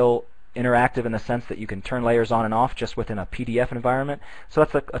are still interactive in the sense that you can turn layers on and off just within a PDF environment. So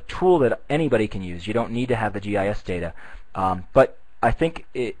that's a tool that anybody can use. You don't need to have the GIS data. But I think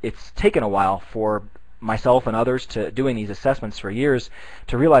it's taken a while for myself and others to doing these assessments for years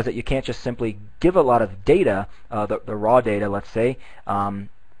to realize that you can't just simply give a lot of data, the raw data, let's say,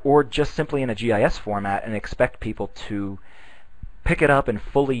 or just simply in a GIS format and expect people to pick it up and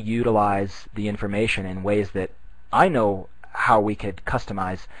fully utilize the information in ways that I know how we could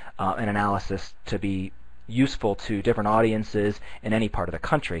customize an analysis to be useful to different audiences in any part of the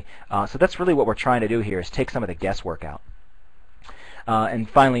country. So that's really what we're trying to do here, is take some of the guesswork out. And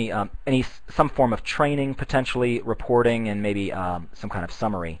finally, some form of training, potentially reporting, and maybe some kind of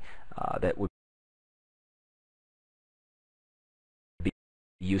summary that would be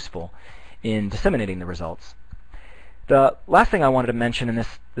useful in disseminating the results. The last thing I wanted to mention in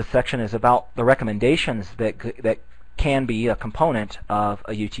this section is about the recommendations that can be a component of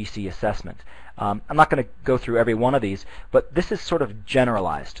a UTC assessment. I'm not going to go through every one of these, but this is sort of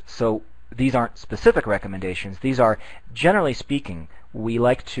generalized. So these aren't specific recommendations. These are, generally speaking, we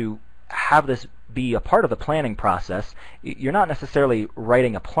like to have this be a part of the planning process. You're not necessarily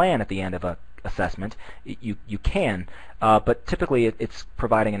writing a plan at the end of an assessment. You can, but typically it's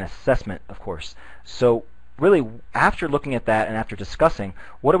providing an assessment, of course. So really, after looking at that and after discussing,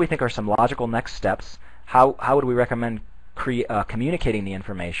 what do we think are some logical next steps? How would we recommend communicating the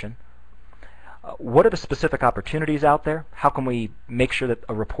information? What are the specific opportunities out there? How can we make sure that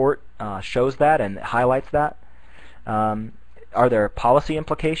a report shows that and highlights that? Are there policy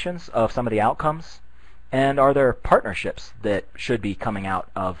implications of some of the outcomes? And are there partnerships that should be coming out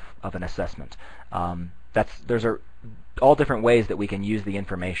of an assessment? Those are all different ways that we can use the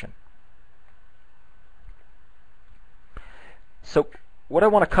information. So what I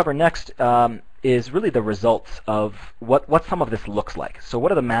want to cover next is really the results of what some of this looks like. So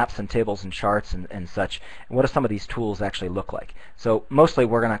what are the maps and tables and charts and such, and what do some of these tools actually look like? So mostly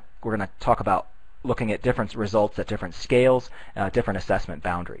we're gonna talk about looking at different results at different scales, different assessment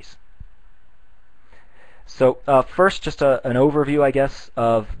boundaries. So first, just an overview, I guess,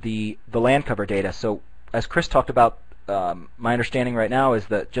 of the land cover data. So as Chris talked about, my understanding right now is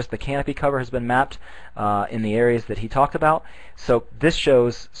that just the canopy cover has been mapped in the areas that he talked about. So this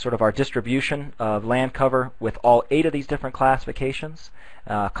shows sort of our distribution of land cover with all 8 of these different classifications.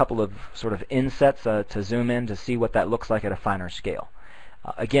 A couple of sort of insets to zoom in to see what that looks like at a finer scale.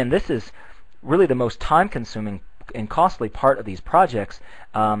 Again, this is really the most time-consuming and costly part of these projects.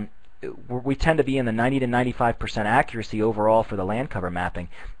 We tend to be in the 90 to 95% accuracy overall for the land cover mapping,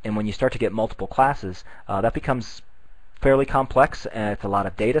 and when you start to get multiple classes, that becomes fairly complex. It's a lot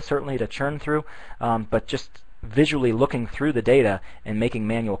of data, certainly, to churn through, but just visually looking through the data and making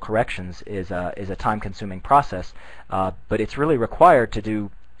manual corrections is a time-consuming process. But it's really required to do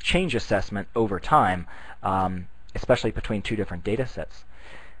change assessment over time, especially between 2 different data sets.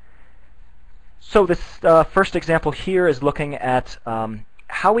 So this first example here is looking at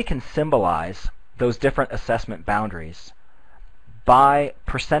how we can symbolize those different assessment boundaries by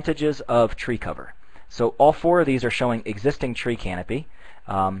percentages of tree cover. So all 4 of these are showing existing tree canopy.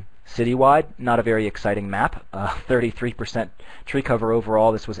 Citywide, not a very exciting map. 33% tree cover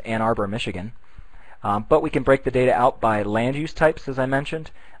overall. This was Ann Arbor, Michigan. But we can break the data out by land use types, as I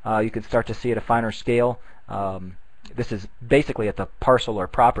mentioned. You can start to see at a finer scale. This is basically at the parcel or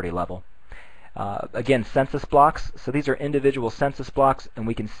property level. Again, census blocks. So these are individual census blocks, and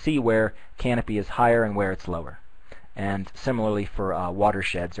we can see where canopy is higher and where it's lower. And similarly for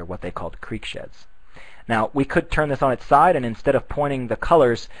watersheds, or what they called creek sheds. Now, we could turn this on its side, and instead of pointing the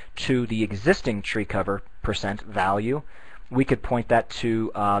colors to the existing tree cover percent value, we could point that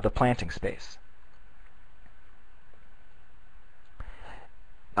to the planting space.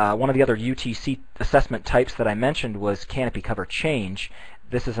 One of the other UTC assessment types that I mentioned was canopy cover change.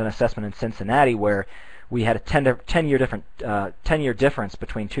 This is an assessment in Cincinnati where we had a 10-year difference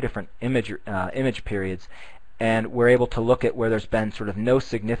between 2 different image periods, and we're able to look at where there's been sort of no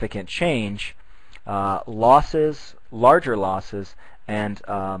significant change, losses, larger losses, and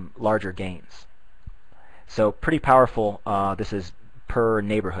larger gains. So pretty powerful. This is per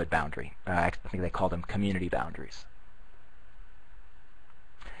neighborhood boundary. I think they call them community boundaries.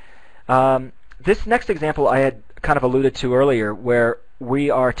 This next example I had kind of alluded to earlier, where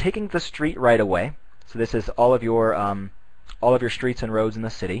we are taking the street right away. So this is all of your streets and roads in the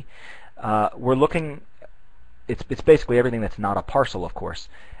city. We're looking. It's basically everything that's not a parcel, of course.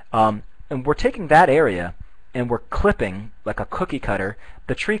 And we're taking that area and we're clipping, like a cookie cutter,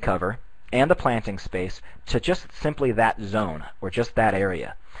 the tree cover and the planting space to just simply that zone, or just that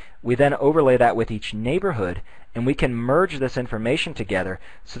area. We then overlay that with each neighborhood, and we can merge this information together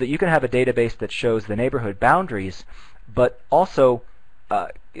so that you can have a database that shows the neighborhood boundaries, but also,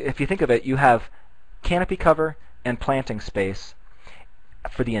 if you think of it, you have canopy cover and planting space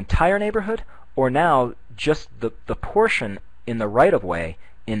for the entire neighborhood, or now just the portion in the right-of-way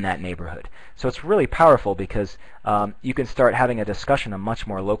in that neighborhood. So it's really powerful because you can start having a discussion on a much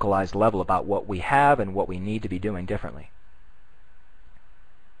more localized level about what we have and what we need to be doing differently.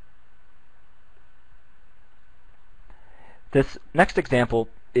 This next example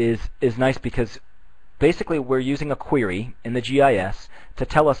is nice because basically we're using a query in the GIS to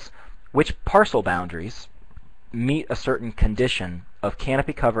tell us which parcel boundaries meet a certain condition of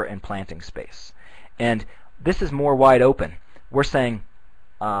canopy cover and planting space. And this is more wide open. We're saying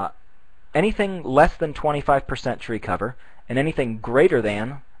anything less than 25% tree cover and anything greater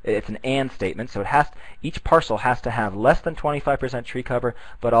than, it's an and statement, so each parcel has to have less than 25% tree cover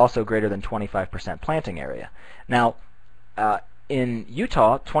but also greater than 25% planting area. Now, in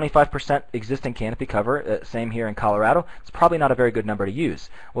Utah, 25% existing canopy cover, same here in Colorado, it's probably not a very good number to use.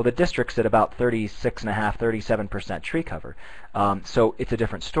 Well, the district's at about 36.5%, 37% tree cover, so it's a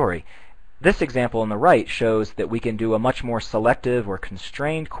different story. This example on the right shows that we can do a much more selective or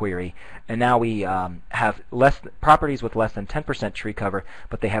constrained query, and now we have properties with less than 10% tree cover,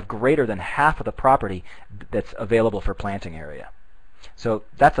 but they have greater than half of the property that's available for planting area. So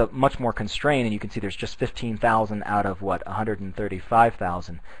that's a much more constrained, and you can see there's just 15,000 out of,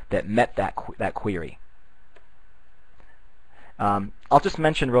 135,000 that met that query. I'll just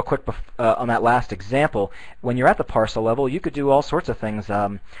mention real quick on that last example, when you're at the parcel level, you could do all sorts of things.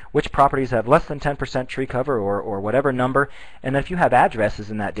 Which properties have less than 10% tree cover or whatever number, and then if you have addresses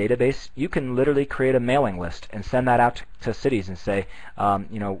in that database, you can literally create a mailing list and send that out to cities and say,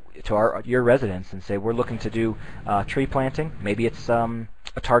 to your residents and say, we're looking to do tree planting. Maybe it's a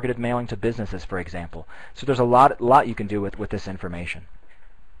targeted mailing to businesses, for example. So there's a lot you can do with this information.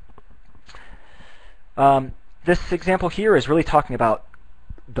 This example here is really talking about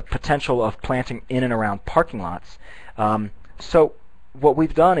the potential of planting in and around parking lots. So what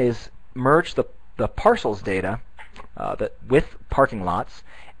we've done is merge the parcels data with parking lots,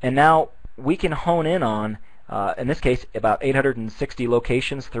 and now we can hone in on, in this case, about 860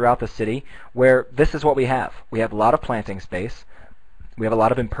 locations throughout the city where this is what we have. We have a lot of planting space. We have a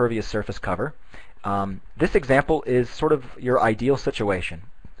lot of impervious surface cover. This example is sort of your ideal situation.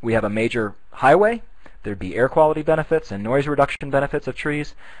 We have a major highway. There'd be air quality benefits and noise reduction benefits of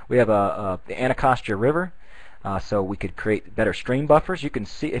trees. We have the Anacostia River, so we could create better stream buffers.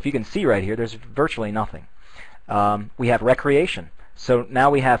 If you can see right here, there's virtually nothing. We have recreation. So now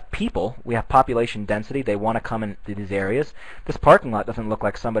we have people, we have population density. They want to come into these areas. This parking lot doesn't look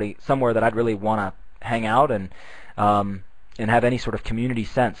like somewhere that I'd really want to hang out and have any sort of community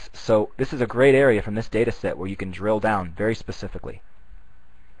sense. So this is a great area from this data set where you can drill down very specifically.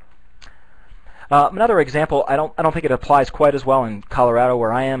 Another example, I don't think it applies quite as well in Colorado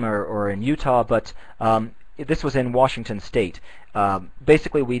where I am or in Utah, but this was in Washington State.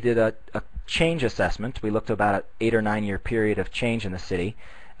 Basically, we did a change assessment. We looked at about an 8 or 9 year period of change in the city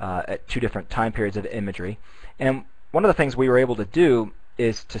at 2 different time periods of imagery. And one of the things we were able to do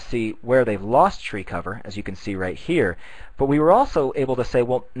is to see where they've lost tree cover, as you can see right here. But we were also able to say,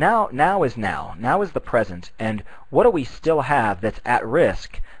 well, now is the present, and what do we still have that's at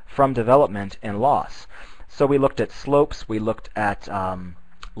risk from development and loss? So we looked at slopes, we looked at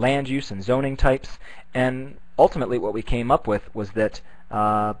land use and zoning types, and ultimately what we came up with was that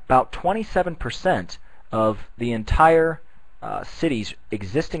about 27% of the entire city's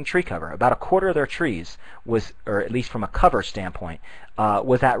existing tree cover, about a quarter of their trees was, or at least from a cover standpoint,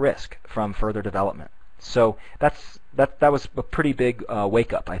 was at risk from further development. So that was a pretty big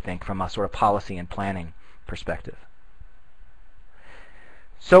wake up, I think, from a sort of policy and planning perspective.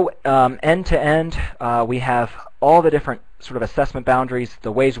 So end to end, we have all the different sort of assessment boundaries,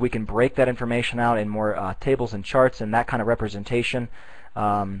 the ways we can break that information out in more tables and charts and that kind of representation,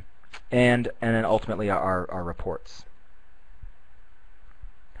 and then ultimately our reports.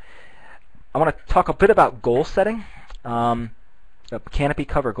 I want to talk a bit about goal setting, canopy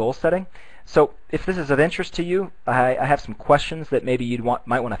cover goal setting. So if this is of interest to you, I have some questions that maybe you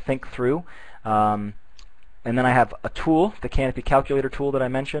might want to think through. And then I have a tool, the Canopy Calculator tool that I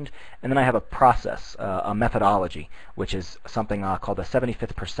mentioned, and then I have a process, a methodology, which is something called the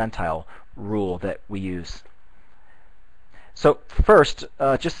 75th percentile rule that we use. So first,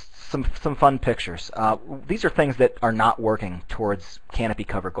 just some fun pictures. These are things that are not working towards canopy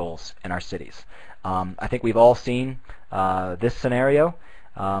cover goals in our cities. I think we've all seen this scenario.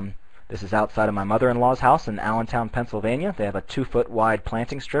 This is outside of my mother-in-law's house in Allentown, Pennsylvania. They have a 2-foot wide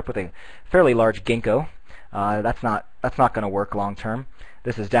planting strip with a fairly large ginkgo. That's not going to work long term.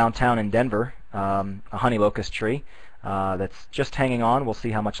 This is downtown in Denver, a honey locust tree that's just hanging on. We'll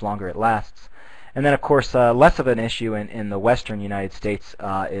see how much longer it lasts. And then, of course, less of an issue in the western United States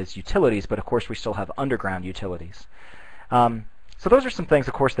is utilities, but of course we still have underground utilities. So those are some things,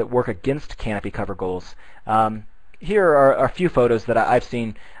 of course, that work against canopy cover goals. Here are a few photos that I've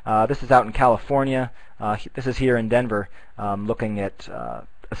seen. This is out in California. This is here in Denver, looking at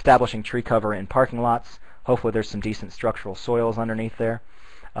establishing tree cover in parking lots. Hopefully there's some decent structural soils underneath there.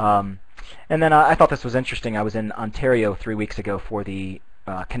 And then I thought this was interesting. I was in Ontario 3 weeks ago for the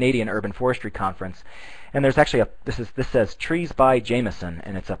Canadian Urban Forestry Conference, and there's actually this says Trees by Jameson,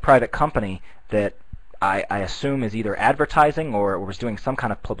 and it's a private company that I assume is either advertising or was doing some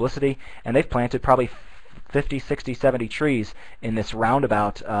kind of publicity, and they've planted probably 50, 60, 70 trees in this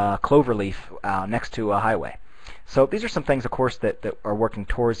roundabout cloverleaf next to a highway. So these are some things, of course, that are working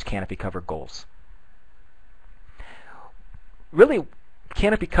towards canopy cover goals. Really,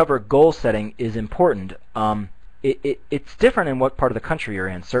 canopy cover goal setting is important. It's different in what part of the country you're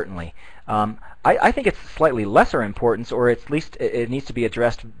in, certainly. I think it's slightly lesser importance, or at least it needs to be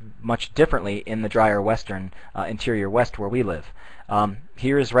addressed much differently in the drier western interior west where we live.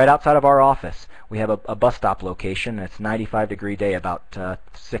 Here is right outside of our office. We have a bus stop location, and it's a 95-degree day about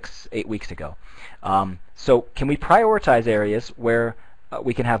 6-8 weeks ago. So can we prioritize areas where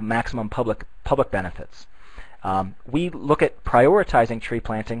we can have maximum public benefits? We look at prioritizing tree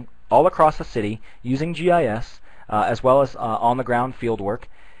planting all across the city using GIS as well as on-the-ground field work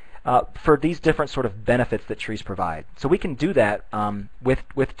for these different sort of benefits that trees provide. So we can do that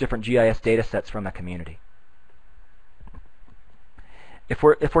with different GIS data sets from the community. If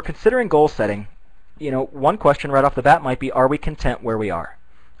we're considering goal setting, one question right off the bat might be, are we content where we are?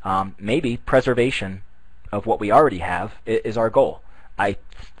 Maybe preservation of what we already have is our goal. I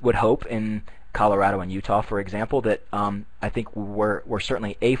would hope in Colorado and Utah, for example, that I think we're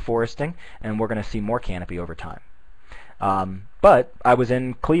certainly afforesting, and we're going to see more canopy over time. But I was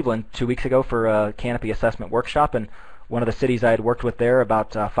in Cleveland 2 weeks ago for a canopy assessment workshop, and one of the cities I had worked with there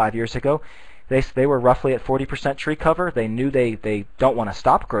about 5 years ago, they were roughly at 40% tree cover. They knew they don't want to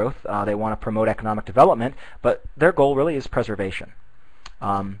stop growth. They want to promote economic development, but their goal really is preservation.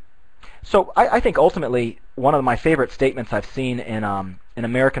 So I think ultimately one of my favorite statements I've seen in an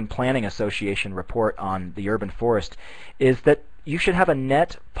American Planning Association report on the urban forest is that you should have a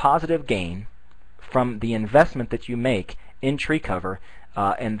net positive gain from the investment that you make in tree cover,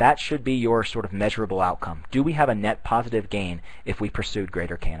 and that should be your sort of measurable outcome. Do we have a net positive gain if we pursued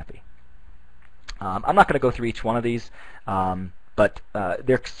greater canopy? I'm not going to go through each one of these, but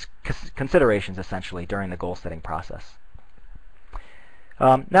they're considerations essentially during the goal setting process.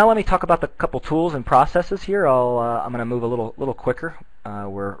 Now let me talk about the couple tools and processes here. I'm going to move a little quicker.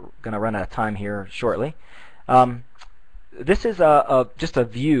 We're going to run out of time here shortly. This is just a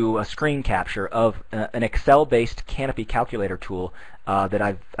view, a screen capture of an Excel-based canopy calculator tool that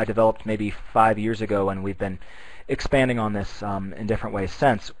I developed maybe 5 years ago, and we've been expanding on this in different ways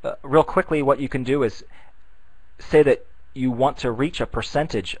since. Real quickly, what you can do is say that you want to reach a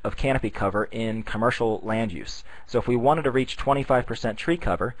percentage of canopy cover in commercial land use. So if we wanted to reach 25% tree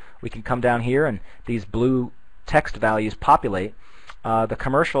cover, we can come down here and these blue text values populate. The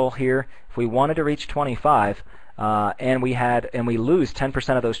commercial here, if we wanted to reach 25 and we lose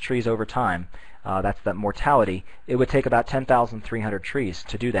 10% of those trees over time, that's that mortality, it would take about 10,300 trees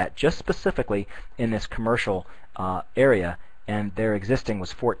to do that, just specifically in this commercial area, and their existing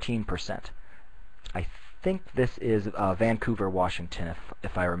was 14%. I think this is Vancouver, Washington,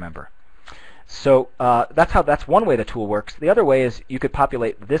 if I remember. So that's one way the tool works. The other way is you could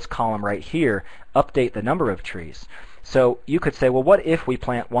populate this column right here, update the number of trees. So you could say, well, what if we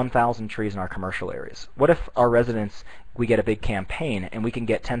plant 1,000 trees in our commercial areas? What if our residents, we get a big campaign and we can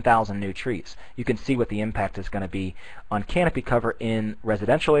get 10,000 new trees? You can see what the impact is going to be on canopy cover in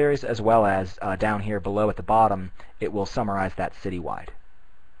residential areas, as well as down here below at the bottom, it will summarize that citywide.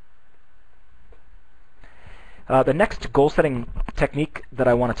 The next goal setting technique that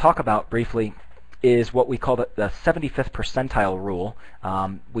I want to talk about briefly is what we call the 75th percentile rule.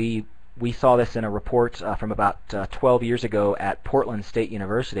 We saw this in a report from about 12 years ago at Portland State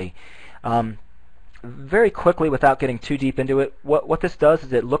University. Very quickly, without getting too deep into it, what this does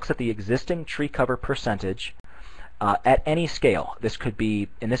is it looks at the existing tree cover percentage at any scale. This could be,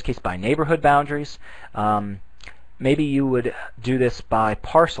 in this case, by neighborhood boundaries. Maybe you would do this by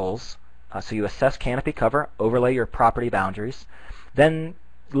parcels. So you assess canopy cover, overlay your property boundaries, then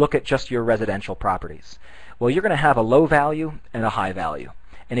look at just your residential properties. Well, you're going to have a low value and a high value.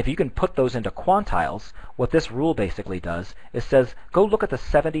 And if you can put those into quantiles, what this rule basically does is says, go look at the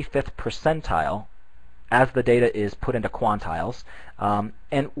 75th percentile as the data is put into quantiles,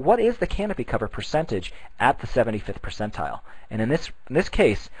 and what is the canopy cover percentage at the 75th percentile? And in this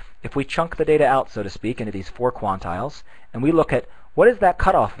case, if we chunk the data out, so to speak, into these 4 quantiles, and we look at what is that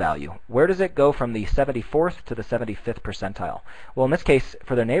cutoff value? Where does it go from the 74th to the 75th percentile? Well, in this case,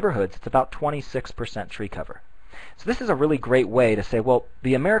 for the neighborhoods, it's about 26% tree cover. So this is a really great way to say, well,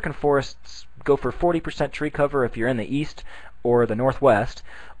 the American forests go for 40% tree cover if you're in the east or the northwest,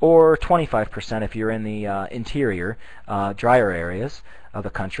 or 25% if you're in the interior, drier areas of the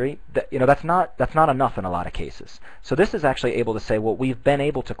country. That's not enough in a lot of cases. So this is actually able to say, well, we've been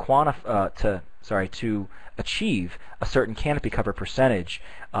able to to achieve a certain canopy cover percentage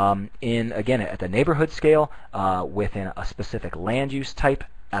again at the neighborhood scale, within a specific land use type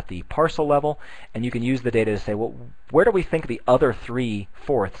at the parcel level, and you can use the data to say, well, where do we think the other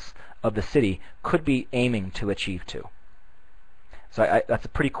 3/4 of the city could be aiming to achieve to? So that's a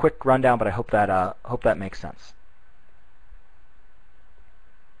pretty quick rundown, but I hope that makes sense.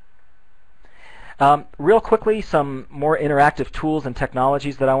 Real quickly, some more interactive tools and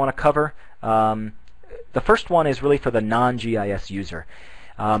technologies that I want to cover. The first one is really for the non-GIS user.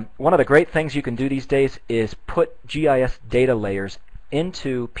 One of the great things you can do these days is put GIS data layers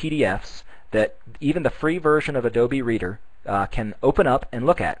into PDFs that even the free version of Adobe Reader can open up and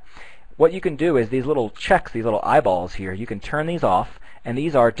look at. What you can do is these little checks, these little eyeballs here, you can turn these off, and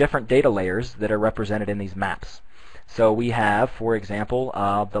these are different data layers that are represented in these maps. So we have, for example,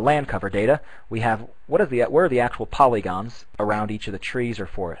 the land cover data. We have where are the actual polygons around each of the trees or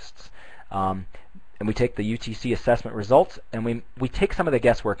forests. And we take the UTC assessment results, and we take some of the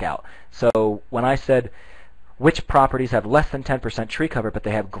guesswork out. So when I said which properties have less than 10% tree cover, but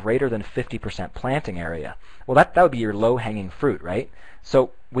they have greater than 50% planting area, well, that would be your low-hanging fruit, right?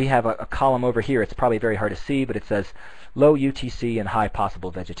 So we have a column over here. It's probably very hard to see, but it says low UTC and high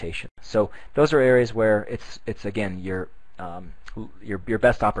possible vegetation. So those are areas where it's again your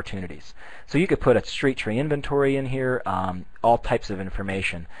best opportunities. So you could put a street tree inventory in here, all types of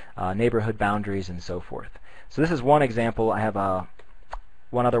information, neighborhood boundaries, and so forth. So this is one example. I have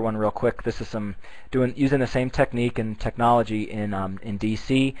one other one real quick. This is using the same technique and technology in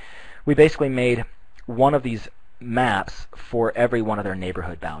DC. We basically made one of these maps for every one of their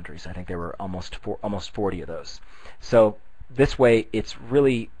neighborhood boundaries. I think there were almost 40 of those. So this way, it's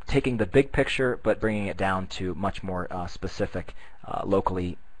really taking the big picture but bringing it down to much more specific,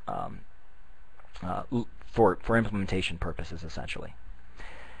 locally, for implementation purposes, essentially.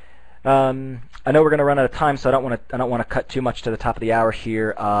 I know we're going to run out of time, so I don't want to cut too much to the top of the hour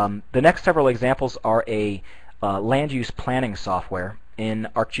here. The next several examples are a land use planning software in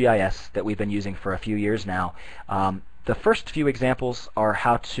ArcGIS that we've been using for a few years now. The first few examples are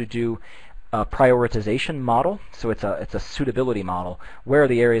how to do a prioritization model. So it's a suitability model. Where are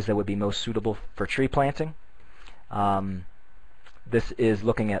the areas that would be most suitable for tree planting? This is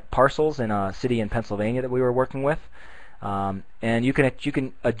looking at parcels in a city in Pennsylvania that we were working with. And you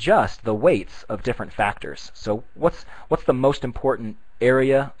can adjust the weights of different factors. So what's the most important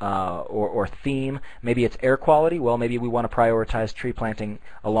area or theme? Maybe it's air quality. Well, maybe we want to prioritize tree planting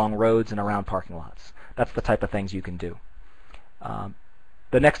along roads and around parking lots. That's the type of things you can do.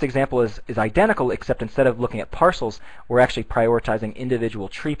 The next example is identical, except instead of looking at parcels, we're actually prioritizing individual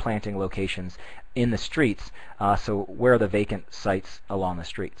tree planting locations in the streets. So where are the vacant sites along the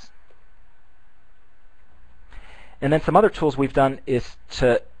streets? And then some other tools we've done is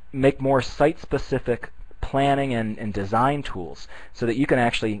to make more site-specific planning and design tools so that you can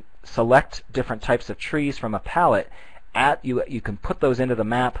actually select different types of trees from a palette. You can put those into the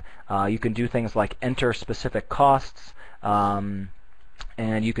map. You can do things like enter specific costs,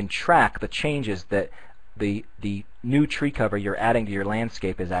 and you can track the changes that the new tree cover you're adding to your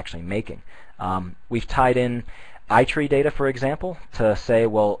landscape is actually making. We've tied in iTree data, for example, to say,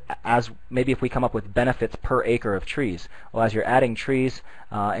 well, as maybe if we come up with benefits per acre of trees, well, as you're adding trees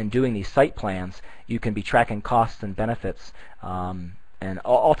and doing these site plans, you can be tracking costs and benefits and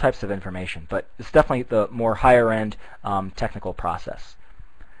all types of information. But it's definitely the more higher end technical process.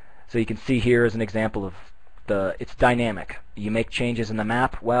 So you can see here as an example of it's dynamic. You make changes in the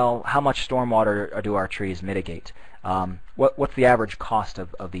map. Well, how much stormwater do our trees mitigate? What's the average cost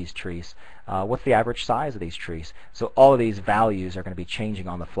of these trees? What's the average size of these trees? So all of these values are going to be changing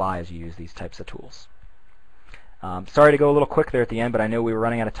on the fly as you use these types of tools. Sorry to go a little quick there at the end, but I know we were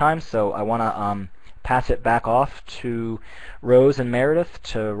running out of time, so I want to pass it back off to Rose and Meredith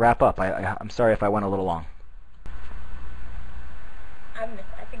to wrap up. I'm sorry if I went a little long. I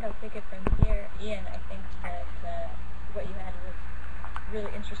think I'll take it from here. Ian, I think that what you had was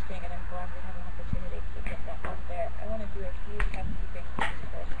really interesting, and I'm glad we have an opportunity to get that out there. I want to do a few housekeeping things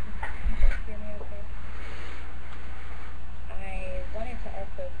first. Can you hear me okay? I wanted to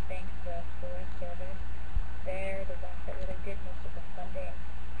also thank the Forest Service. They're the ones that really did most of the funding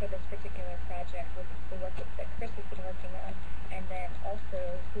for the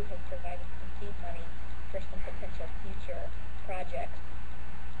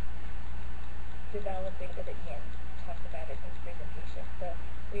developing that Ian talked about in his presentation. So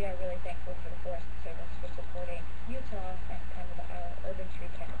we are really thankful for the Forest Service for supporting Utah and kind of our urban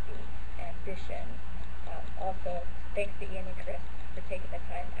tree canopy ambition. Also, thanks to Ian and Chris for taking the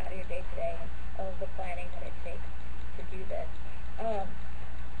time out of your day today and all of the planning that it takes to do this.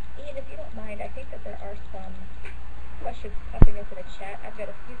 Ian, if you don't mind, I think that there are some questions popping up in the chat. I've got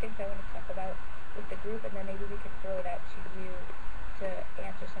a few things I want to talk about with the group, and then maybe we could throw it out to you to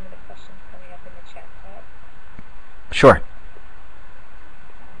answer some of the questions coming up in the chat pod. Sure.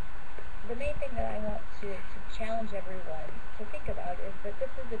 The main thing that I want to challenge everyone to think about is that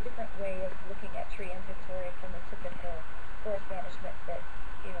this is a different way of looking at tree inventory from the typical forest management that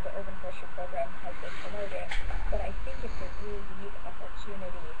the urban forestry program has been promoting. But I think it's a really unique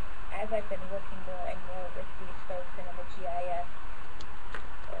opportunity. As I've been working more and more with these folks and in the GIS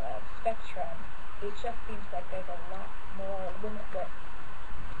spectrum, it just seems like there's a lot more limitless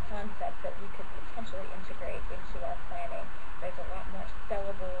concepts that we could potentially integrate into our planning. There's a lot more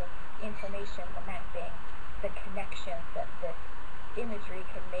sellable information, the mapping, the connections that this imagery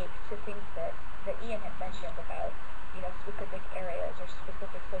can make to things that Ian had mentioned about specific areas or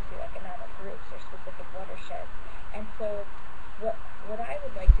specific socioeconomic groups or specific watersheds. And so what I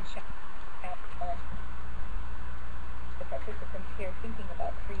would like to check out the participants here thinking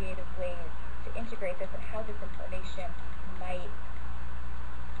about creative ways to integrate this and how this information might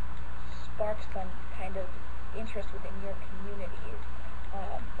spark some kind of interest within your communities.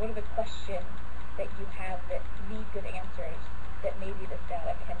 What are the questions that you have that need good answers that maybe this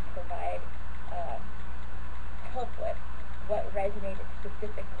data can provide help with? What resonated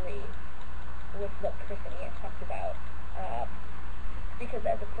specifically with what Chris and Ian talked about? Because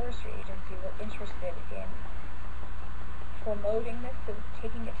as a forestry agency, we're interested in promoting this and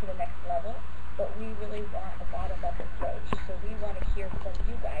taking it to the next level, but we really want a bottom-up approach. So we want to hear from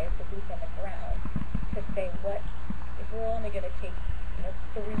you guys, the boots on the ground, to say what, if we're only going to take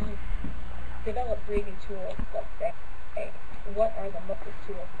develop 3 new tools, let's say, what are the most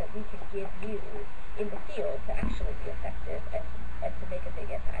tools that we can give you in the field to actually be effective and to make a big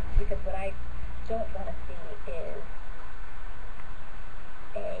impact? Because what I don't want to see is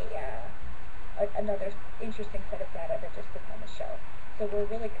another interesting set of data that just sits on the shelf. So we're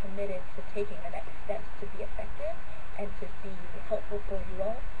really committed to taking the next steps to be effective and to be helpful for you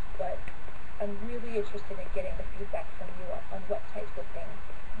all, but I'm really interested in getting the feedback from you on what types of things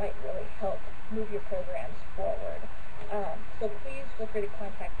might really help move your programs forward. So please feel free to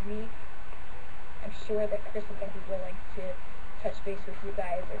contact me. I'm sure that Chris is going to be willing to touch base with you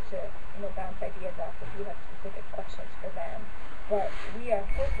guys or to bounce ideas off if you have specific questions for them. But we are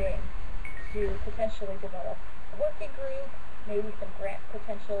hoping to potentially develop a working group, maybe some grant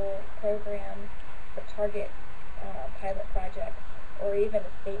potential programs, a target pilot project, or even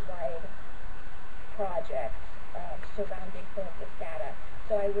a statewide project surrounding some of this data.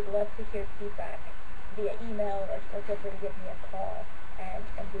 So I would love to hear feedback via email or feel free to give me a call and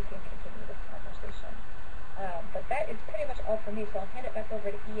we can continue this conversation. But that is pretty much all for me, so I'll hand it back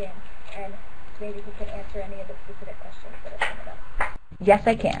over to Ian and maybe he can answer any of the specific questions that are coming up. Yes,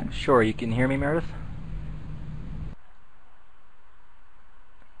 I can. Sure. You can hear me, Meredith?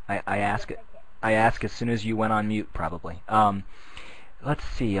 I ask as soon as you went on mute, probably. Let's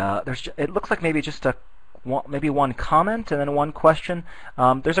see. It looks like maybe just maybe one comment and then one question.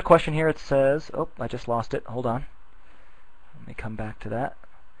 There's a question here. It says, oh, I just lost it. Hold on. Let me come back to that.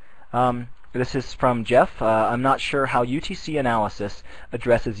 This is from Jeff. I'm not sure how UTC analysis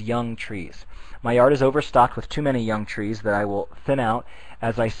addresses young trees. My yard is overstocked with too many young trees that I will thin out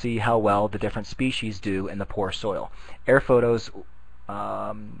as I see how well the different species do in the poor soil. Air photos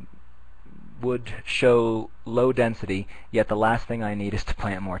would show low density, yet the last thing I need is to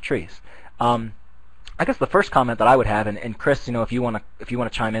plant more trees. I guess the first comment that I would have, and Chris, if you want to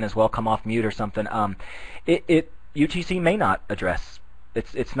chime in as well, come off mute or something. UTC may not address.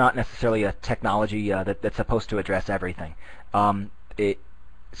 It's not necessarily a technology that's supposed to address everything.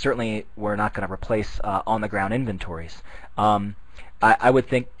 Certainly, we're not going to replace on-the-ground inventories. I would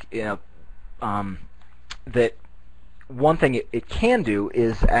think that one thing it can do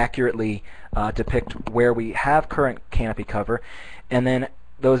is accurately depict where we have current canopy cover, and then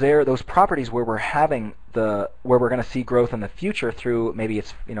those properties where where we're going to see growth in the future through maybe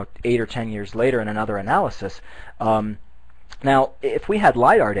it's 8 or 10 years later in another analysis. Now, if we had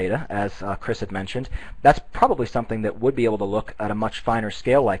LiDAR data, as Chris had mentioned, that's probably something that would be able to look at a much finer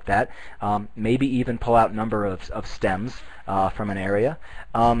scale like that, maybe even pull out number of stems from an area.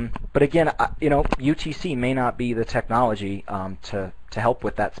 But again, UTC may not be the technology to help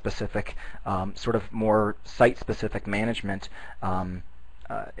with that specific sort of more site-specific management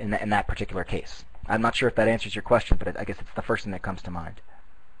in that particular case. I'm not sure if that answers your question, but I guess it's the first thing that comes to mind.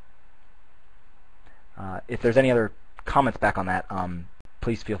 If there's any other comments back on that,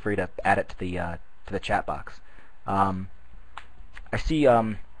 please feel free to add it to the chat box. I see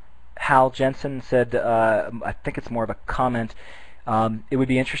Hal Jensen said, I think it's more of a comment, it would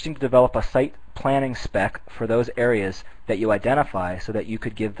be interesting to develop a site planning spec for those areas that you identify so that you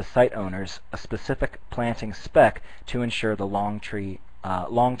could give the site owners a specific planting spec to ensure the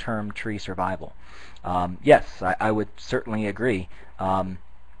long-term tree survival. Yes, I would certainly agree.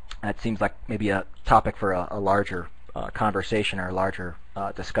 That seems like maybe a topic for a larger conversation or a larger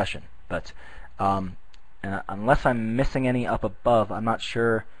discussion. But unless I'm missing any up above, I'm not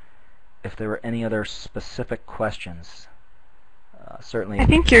sure if there were any other specific questions. Certainly, I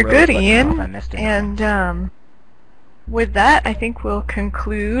think you're good, Ian. I missed anything. And with that, I think we'll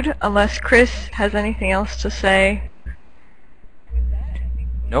conclude, unless Chris has anything else to say.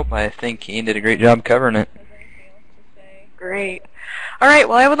 Nope, I think Ian did a great job covering it. Great. All right,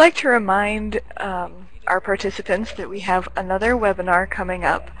 well, I would like to remind our participants that we have another webinar coming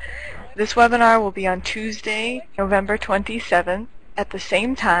up. This webinar will be on Tuesday, November 27th at the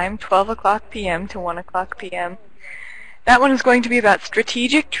same time, 12 o'clock p.m. to 1 o'clock p.m. That one is going to be about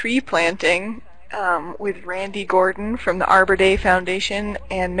strategic tree planting with Randy Gordon from the Arbor Day Foundation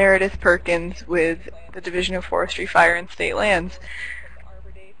and Meredith Perkins with the Division of Forestry, Fire, and State Lands.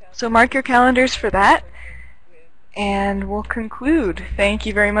 So mark your calendars for that, and we'll conclude. Thank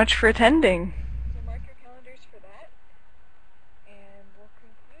you very much for attending.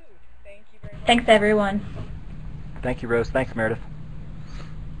 Thanks, everyone. Thank you, Rose. Thanks, Meredith.